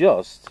then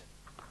adjust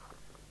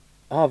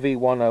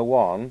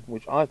RV101,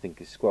 which I think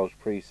is squelch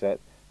preset,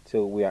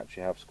 till we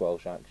actually have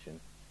squelch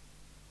action.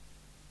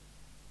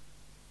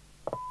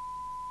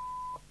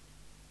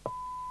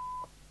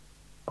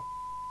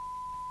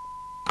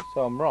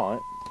 So I'm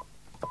right.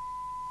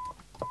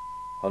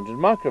 100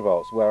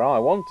 microvolts, where I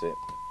want it.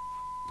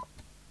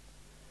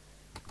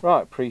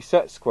 Right,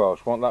 preset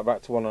squelch, want that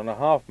back to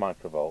 1.5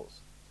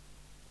 microvolts.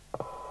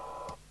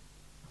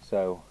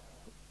 So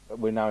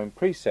we're now in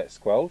preset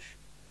squelch.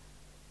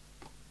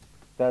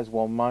 There's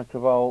 1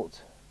 microvolt.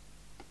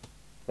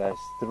 There's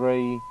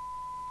 3.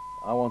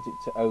 I want it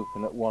to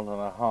open at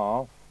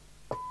 1.5.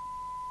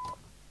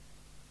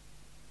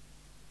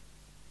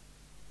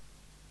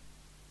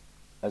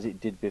 As it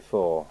did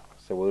before.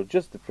 So we'll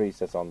adjust the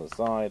preset on the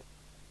side.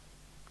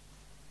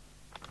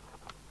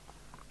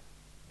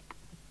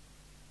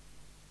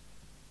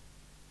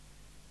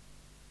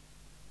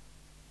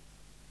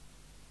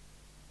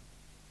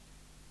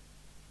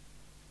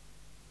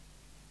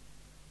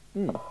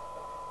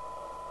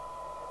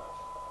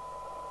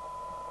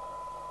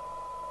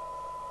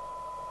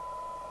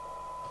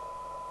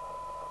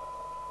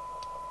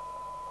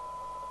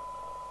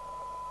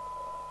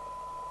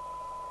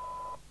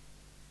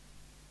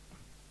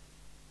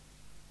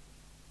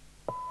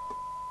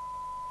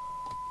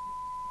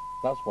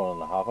 That's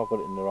 1.5. I've got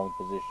it in the wrong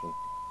position.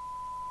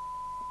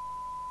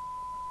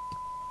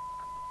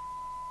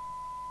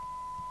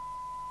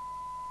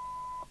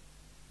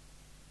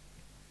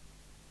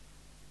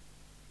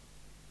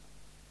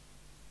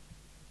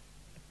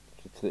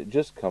 So it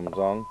just comes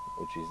on,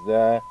 which is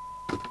there.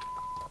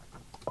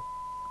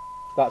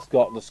 That's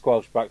got the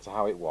squelch back to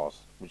how it was,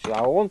 which is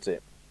how I want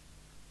it.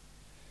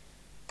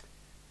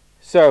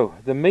 So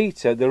the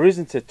meter, there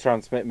isn't a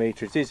transmit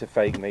meter, it is a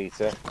fake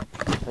meter.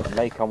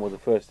 Maycom were the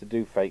first to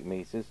do fake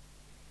meters.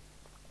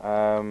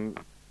 So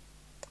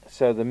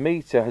the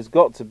meter has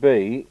got to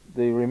be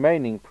the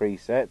remaining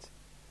preset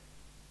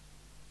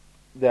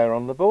there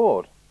on the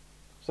board.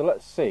 So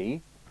let's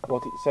see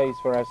what it says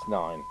for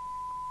S9.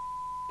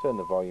 Turn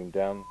the volume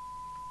down.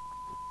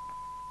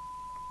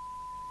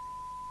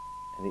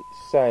 And it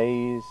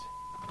says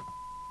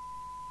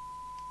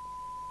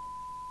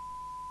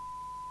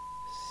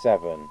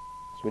 7.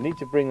 So we need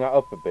to bring that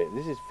up a bit.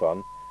 This is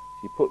fun. So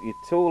you put your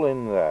tool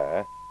in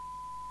there.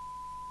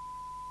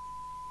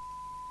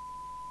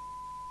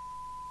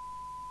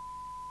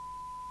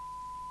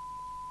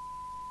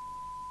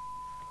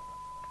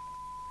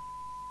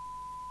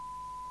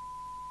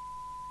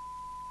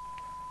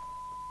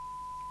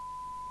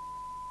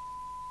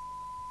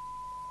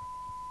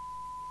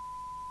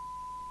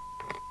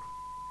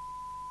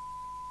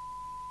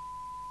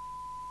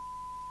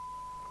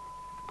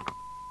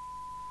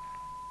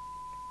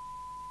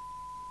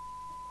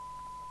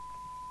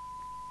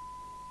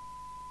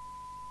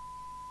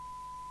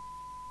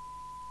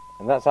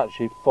 And that's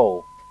actually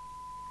full.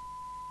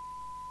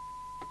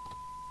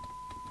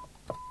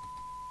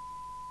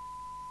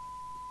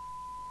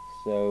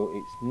 So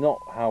it's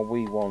not how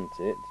we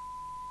want it.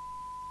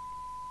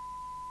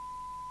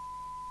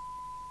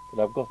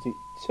 But I've got it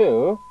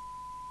to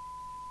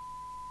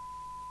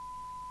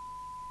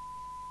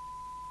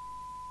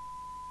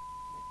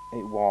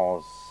it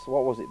was,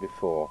 what was it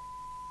before?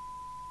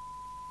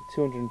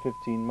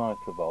 215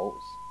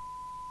 microvolts.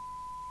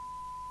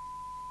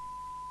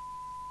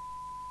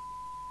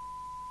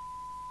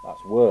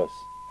 That's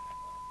worse.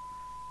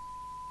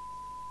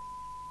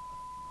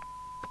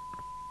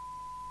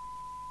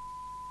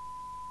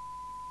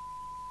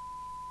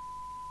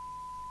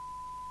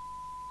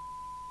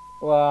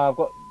 Well, I've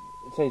got,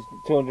 it says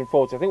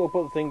 240. I think we'll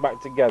put the thing back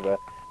together,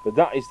 but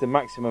that is the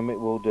maximum it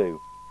will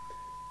do.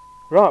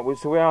 Right,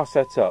 so we are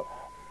set up.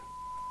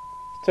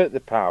 Let's take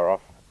the power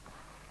off.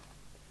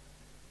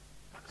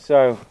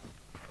 So,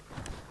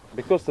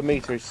 because the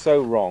meter is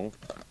so wrong,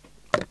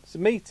 it's a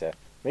meter.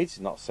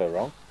 Meter's not so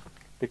wrong.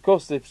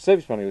 Because the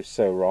service manual is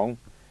so wrong,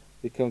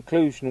 the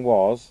conclusion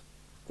was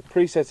the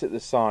preset at the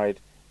side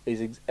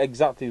is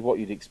exactly what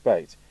you'd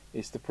expect.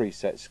 It's the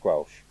preset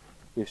squelch.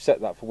 We've set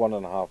that for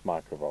 1.5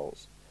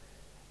 microvolts.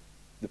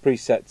 The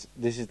preset,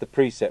 this is the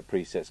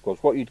preset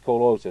squelch, what you'd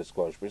call auto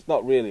squelch, but it's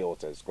not really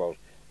auto squelch,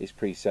 it's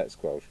preset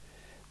squelch.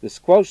 The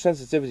squelch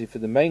sensitivity for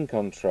the main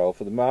control,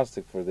 for the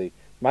master, for the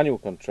manual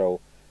control,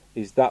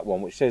 is that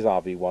one, which says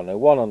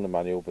RV101 on the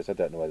manual, but I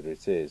don't know whether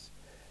it is.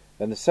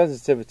 And the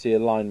sensitivity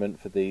alignment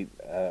for the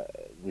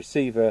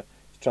receiver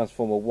is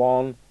transformer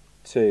 1,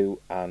 2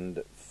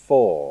 and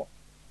 4.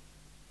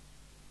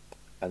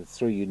 And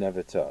 3 you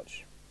never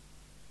touch.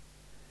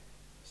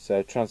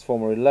 So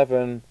transformer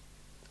 11,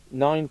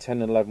 9,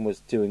 10 and 11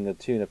 was doing the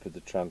tune-up of the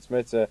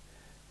transmitter,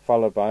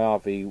 followed by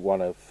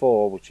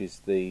RV104, which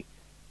is the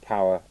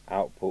power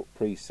output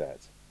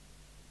preset.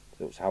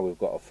 So it's how we've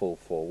got a full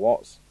 4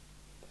 watts.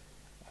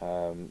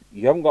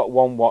 You haven't got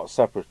 1 watt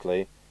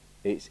separately.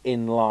 It's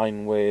in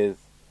line with,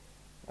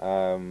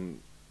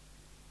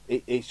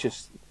 it's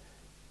just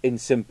in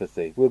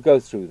sympathy. We'll go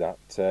through that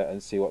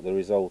and see what the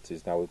result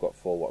is now we've got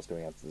 4 watts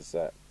going out of the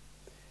set.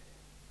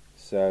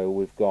 So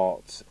we've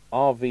got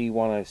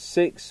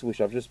RV106, which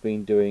I've just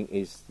been doing,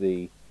 is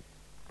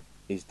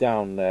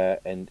down there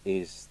and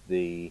is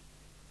the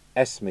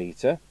S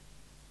meter.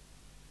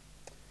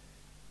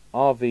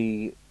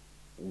 RV1,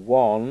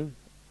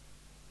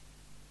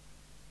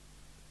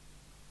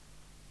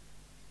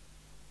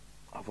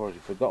 I've already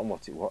forgotten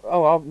what it was.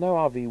 Oh, no,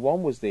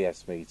 RV1 was the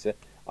S meter.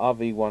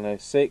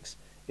 RV106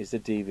 is the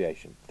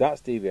deviation.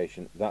 That's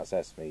deviation, that's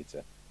S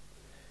meter.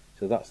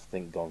 So that's the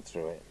thing gone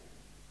through it.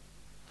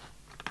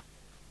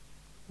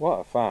 What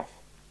a faff.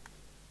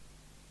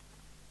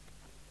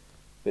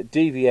 But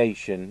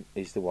deviation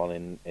is the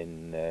one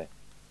in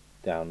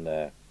down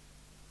there,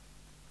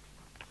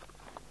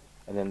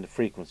 and then the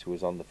frequency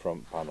was on the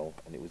front panel,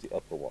 and it was the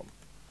upper one.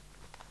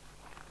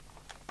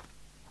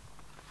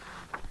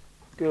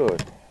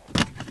 Good.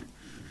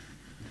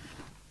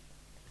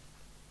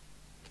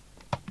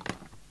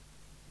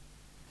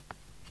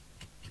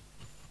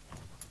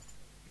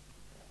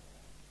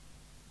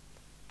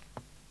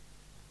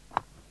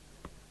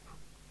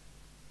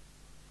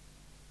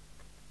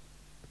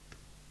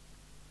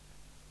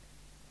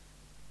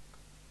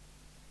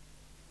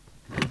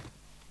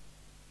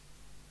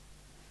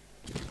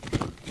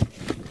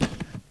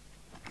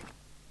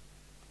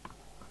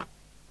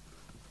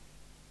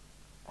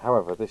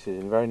 However, this is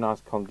in very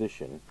nice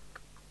condition,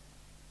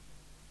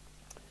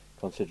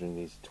 considering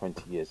these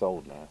 20 years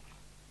old now.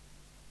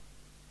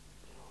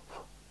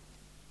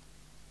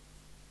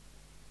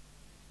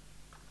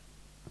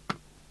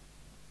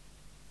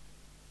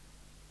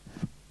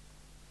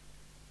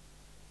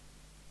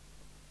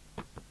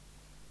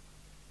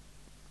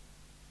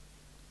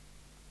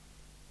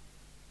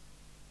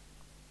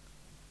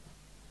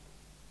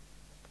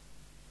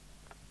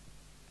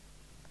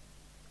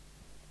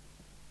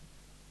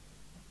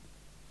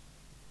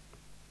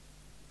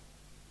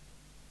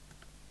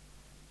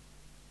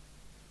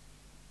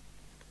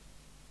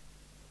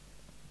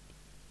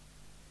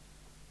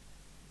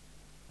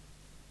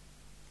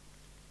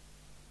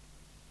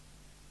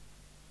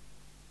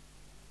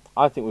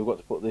 I think we've got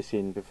to put this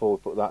in before we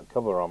put that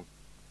cover on.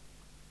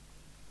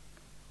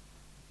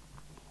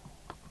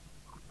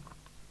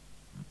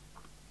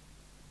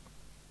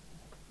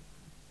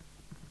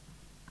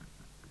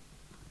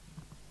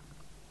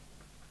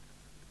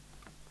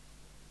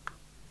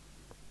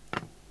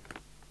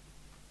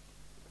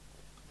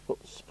 Put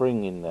the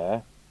spring in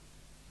there.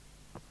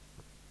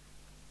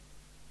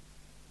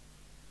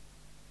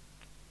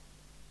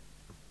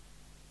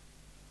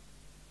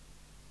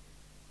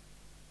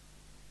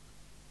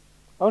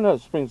 Oh no,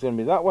 the spring's going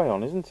to be that way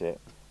on, isn't it?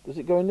 Does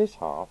it go in this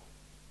half?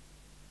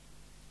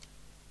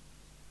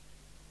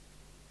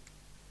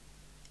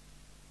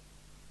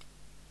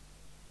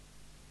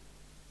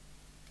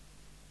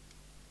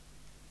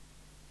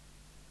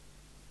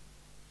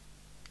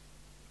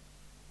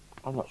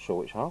 I'm not sure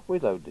which half we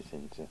load this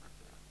into.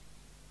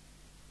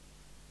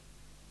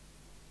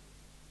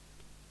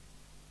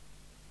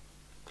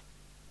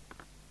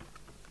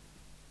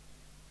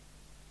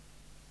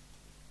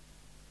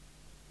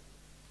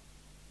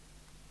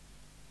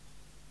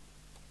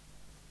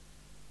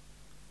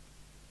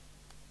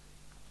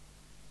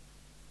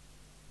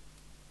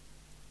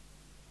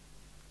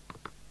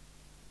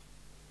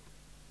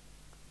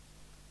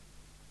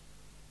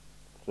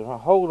 So if I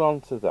hold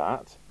on to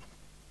that,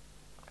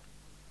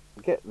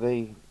 get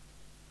that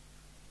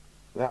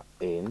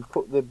in,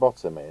 put the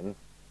bottom in,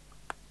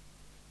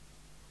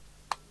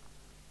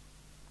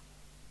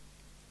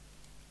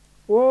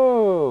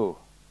 whoa,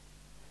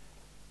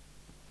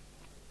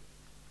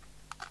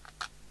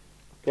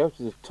 go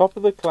to the top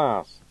of the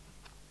class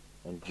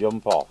and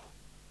jump off.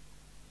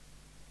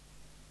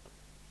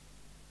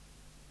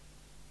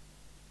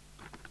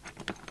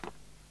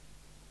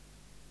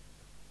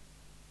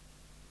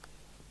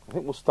 I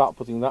think we'll start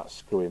putting that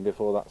screw in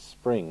before that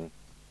spring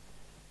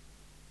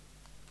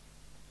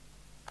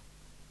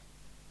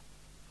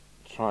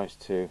tries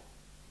to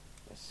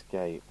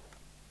escape.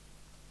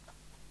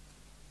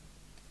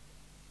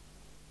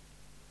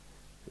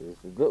 There's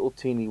a little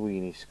teeny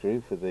weeny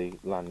screw for the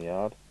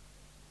lanyard.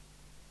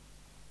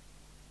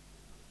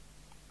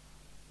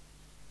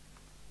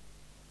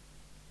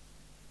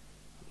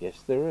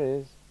 Yes, there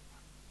is.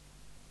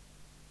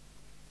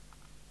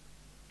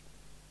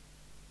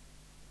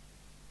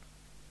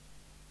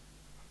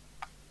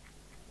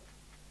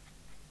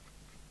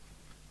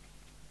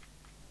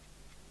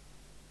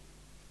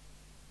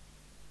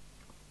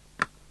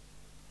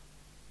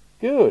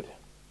 Good.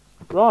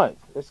 Right,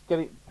 let's get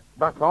it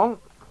back on.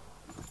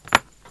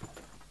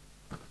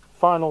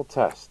 Final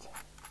test.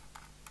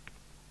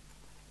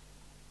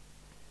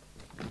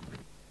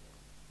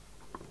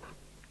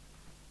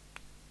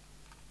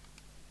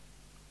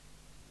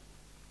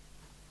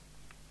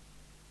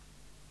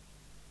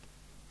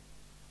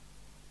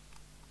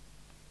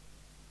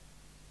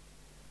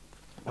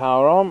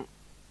 Power on,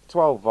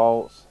 12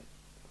 volts,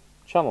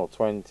 channel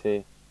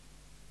 20.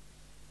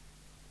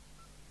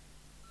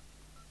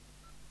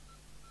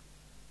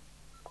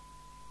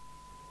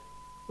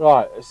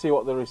 Right, let's see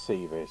what the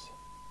receive is.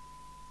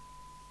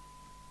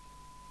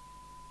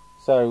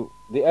 So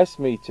the S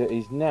meter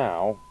is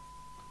now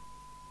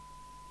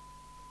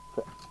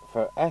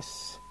for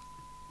S9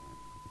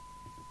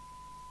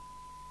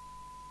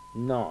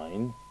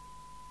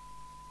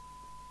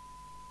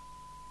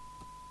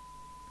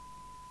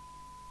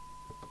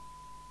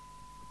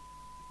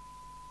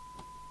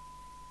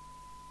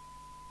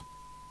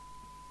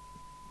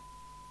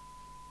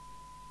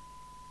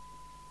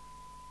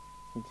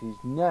 it is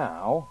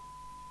now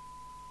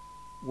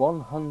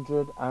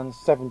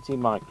 170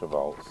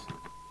 microvolts,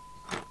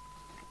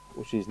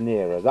 which is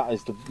nearer. That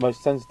is the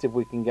most sensitive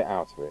we can get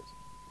out of it.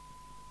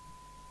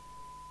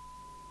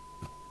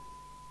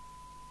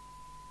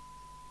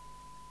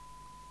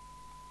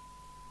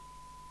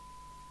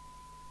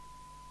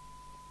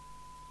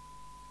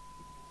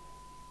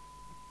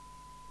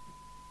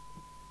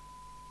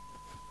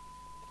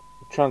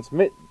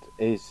 transmit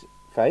is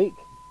fake.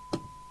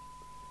 So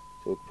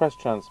we press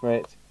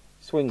transmit,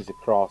 swings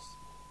across,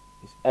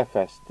 it's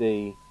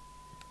FSD,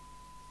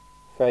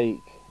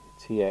 fake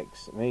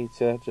TX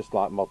meter, just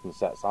like modern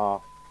sets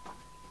are.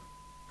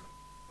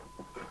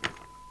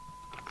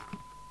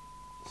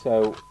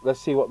 So let's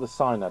see what the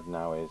synad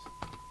now is.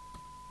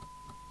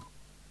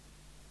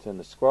 Turn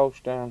the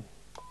squelch down.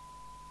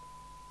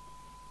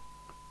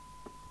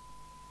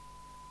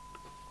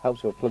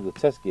 Helps if I plug the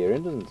test gear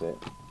in, doesn't it?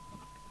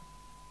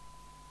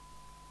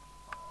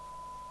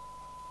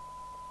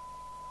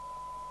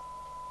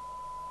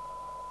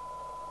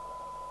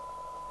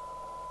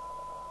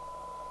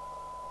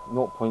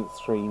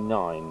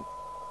 .39.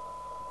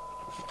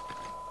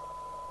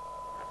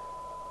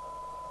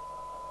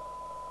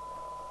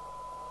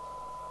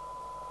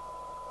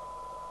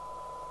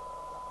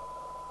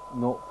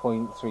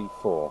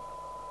 .34.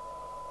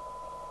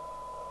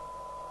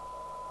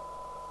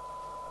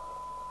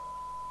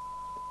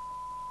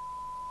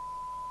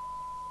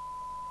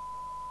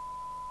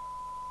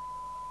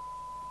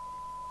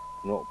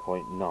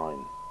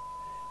 .9.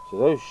 So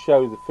those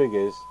show the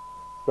figures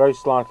very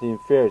slightly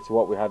inferior to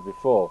what we had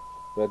before.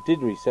 But I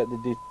did reset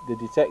the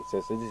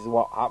detector, so this is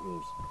what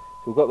happens.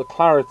 So we've got the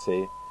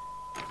clarity.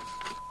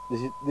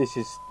 This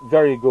is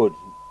very good.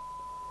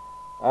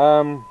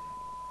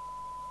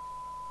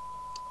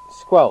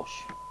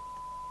 Squelch.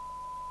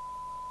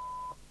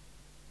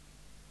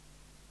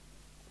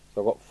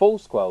 So I've got full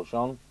squelch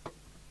on,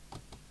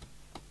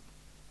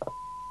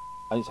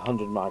 and it's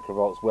 100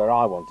 microvolts where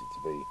I want it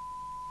to be.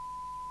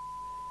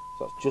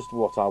 So that's just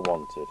what I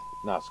wanted.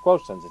 Now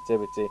squelch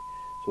sensitivity.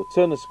 So we'll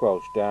turn the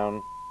squelch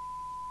down.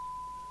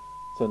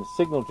 Turn the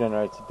signal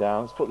generator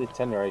down. Let's put the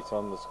attenuator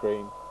on the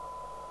screen.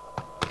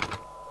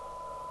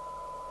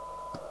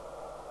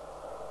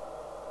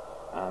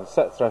 And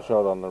set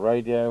threshold on the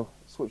radio.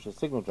 Switch the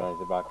signal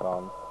generator back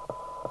on.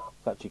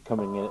 It's actually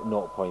coming in at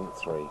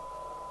 0.3.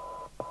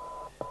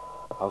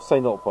 I'll say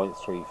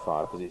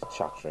 0.35 because it's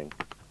chattering.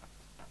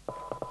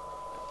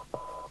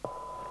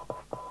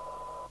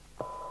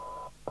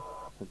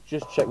 So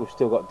just check we've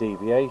still got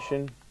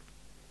deviation.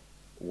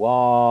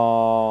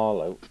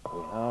 Wallow,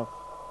 we have.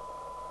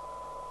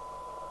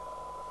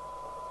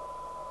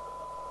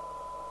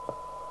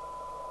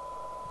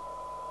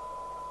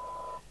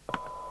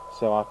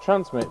 So our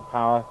transmit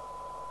power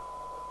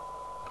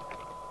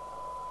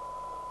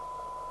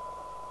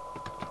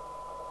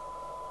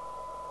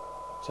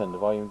turn the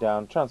volume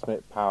down.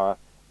 Transmit power,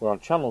 we're on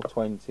channel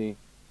 20.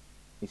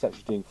 It's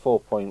actually doing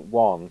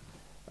 4.1,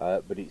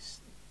 but it's,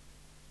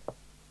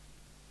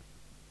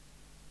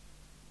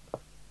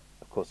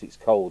 of course it's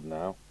cold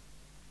now.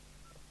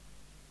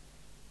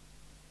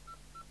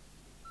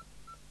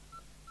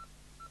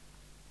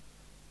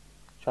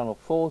 Channel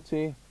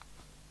 40,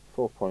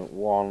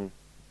 4.1.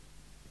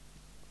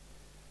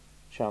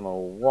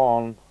 Channel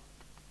 1,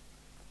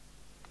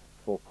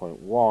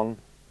 4.1.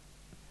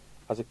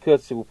 As a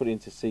courtesy, we'll put it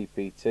into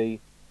CPT.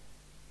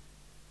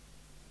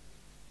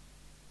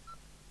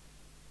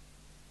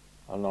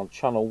 And on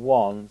channel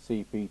 1,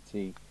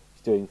 CPT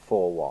is doing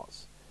 4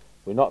 watts.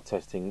 We're not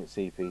testing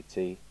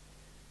CPT.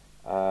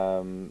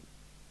 And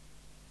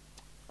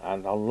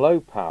on low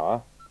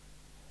power,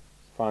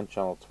 find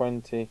channel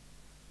 20.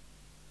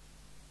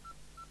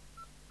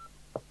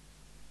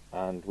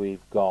 And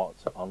we've got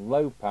on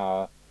low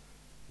power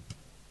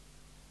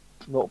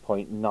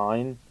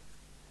 0.9,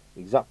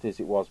 exactly as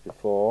it was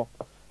before.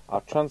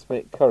 Our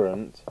transmit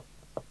current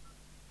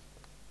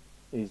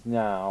is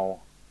now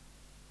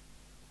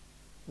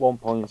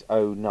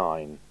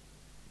 1.09,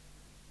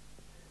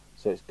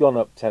 so it's gone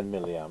up 10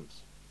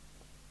 milliamps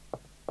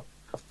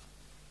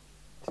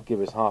to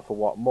give us half a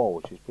watt more,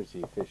 which is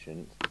pretty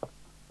efficient.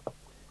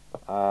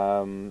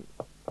 I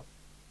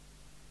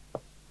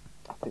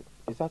think,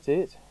 is that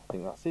it? I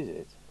think that's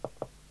it.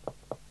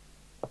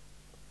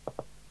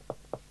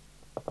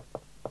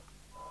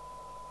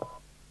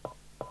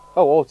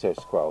 Oh, auto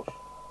squelch.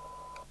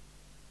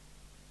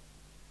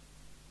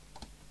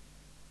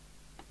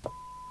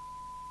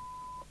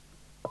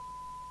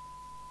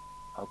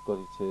 I've got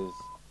it as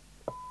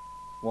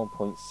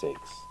 1.6.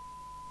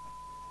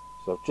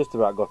 So I've just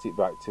about got it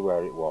back to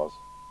where it was.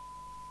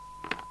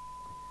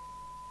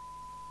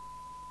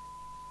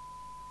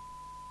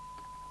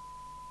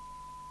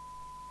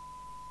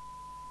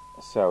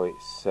 So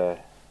it's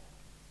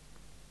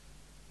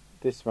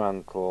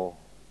dismantle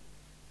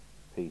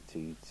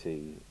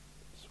PTT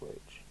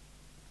switch.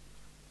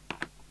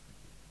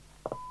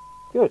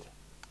 Good.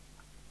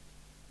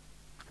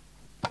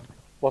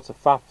 What a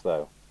faff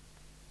though.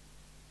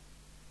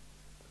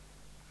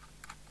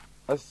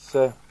 Let's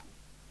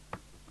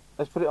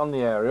put it on the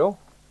aerial.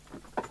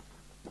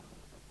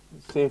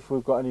 Let's see if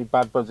we've got any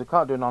bad buds. I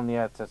can't do an on the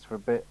air test for a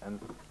bit,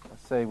 and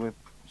let's say we're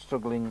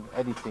struggling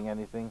editing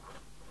anything.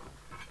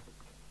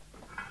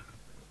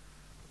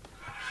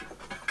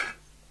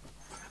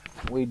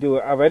 We do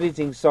have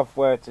editing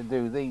software to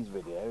do these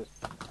videos,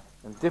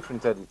 and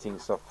different editing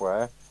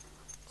software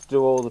to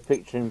do all the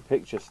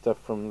picture-in-picture stuff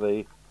from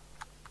the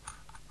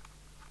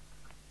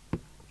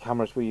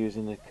cameras we use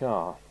in the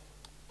car.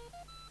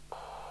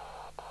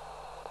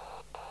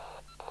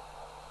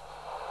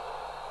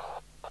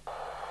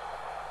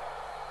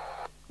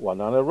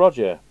 19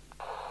 Roger.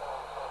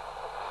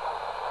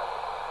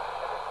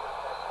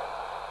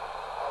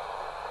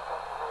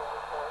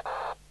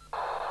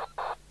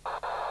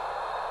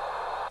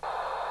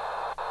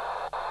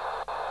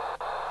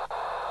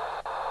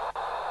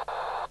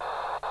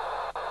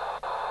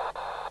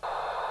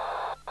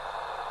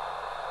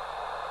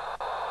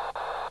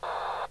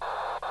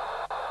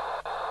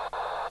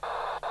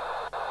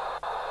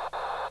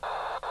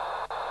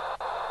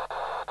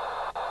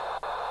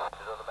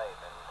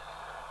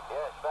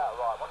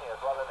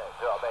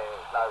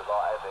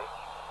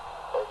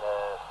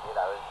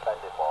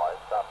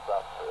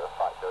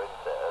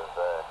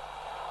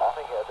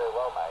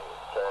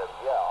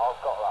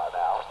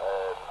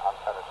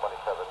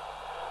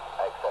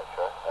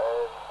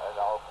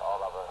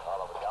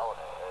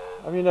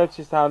 Have you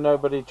noticed how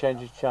nobody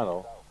changes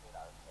channel?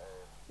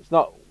 It's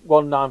not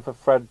 19 for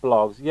Fred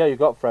Blogs. Yeah, you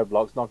got Fred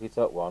Blogs, knock it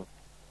up one.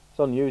 It's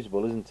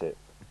unusable, isn't it?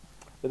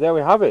 But there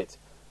we have it.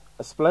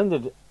 A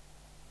splendid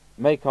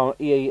Maycom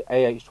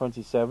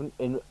AH27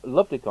 in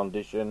lovely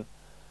condition.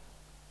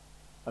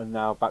 And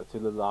now back to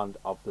the land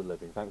of the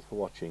living. Thanks for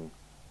watching.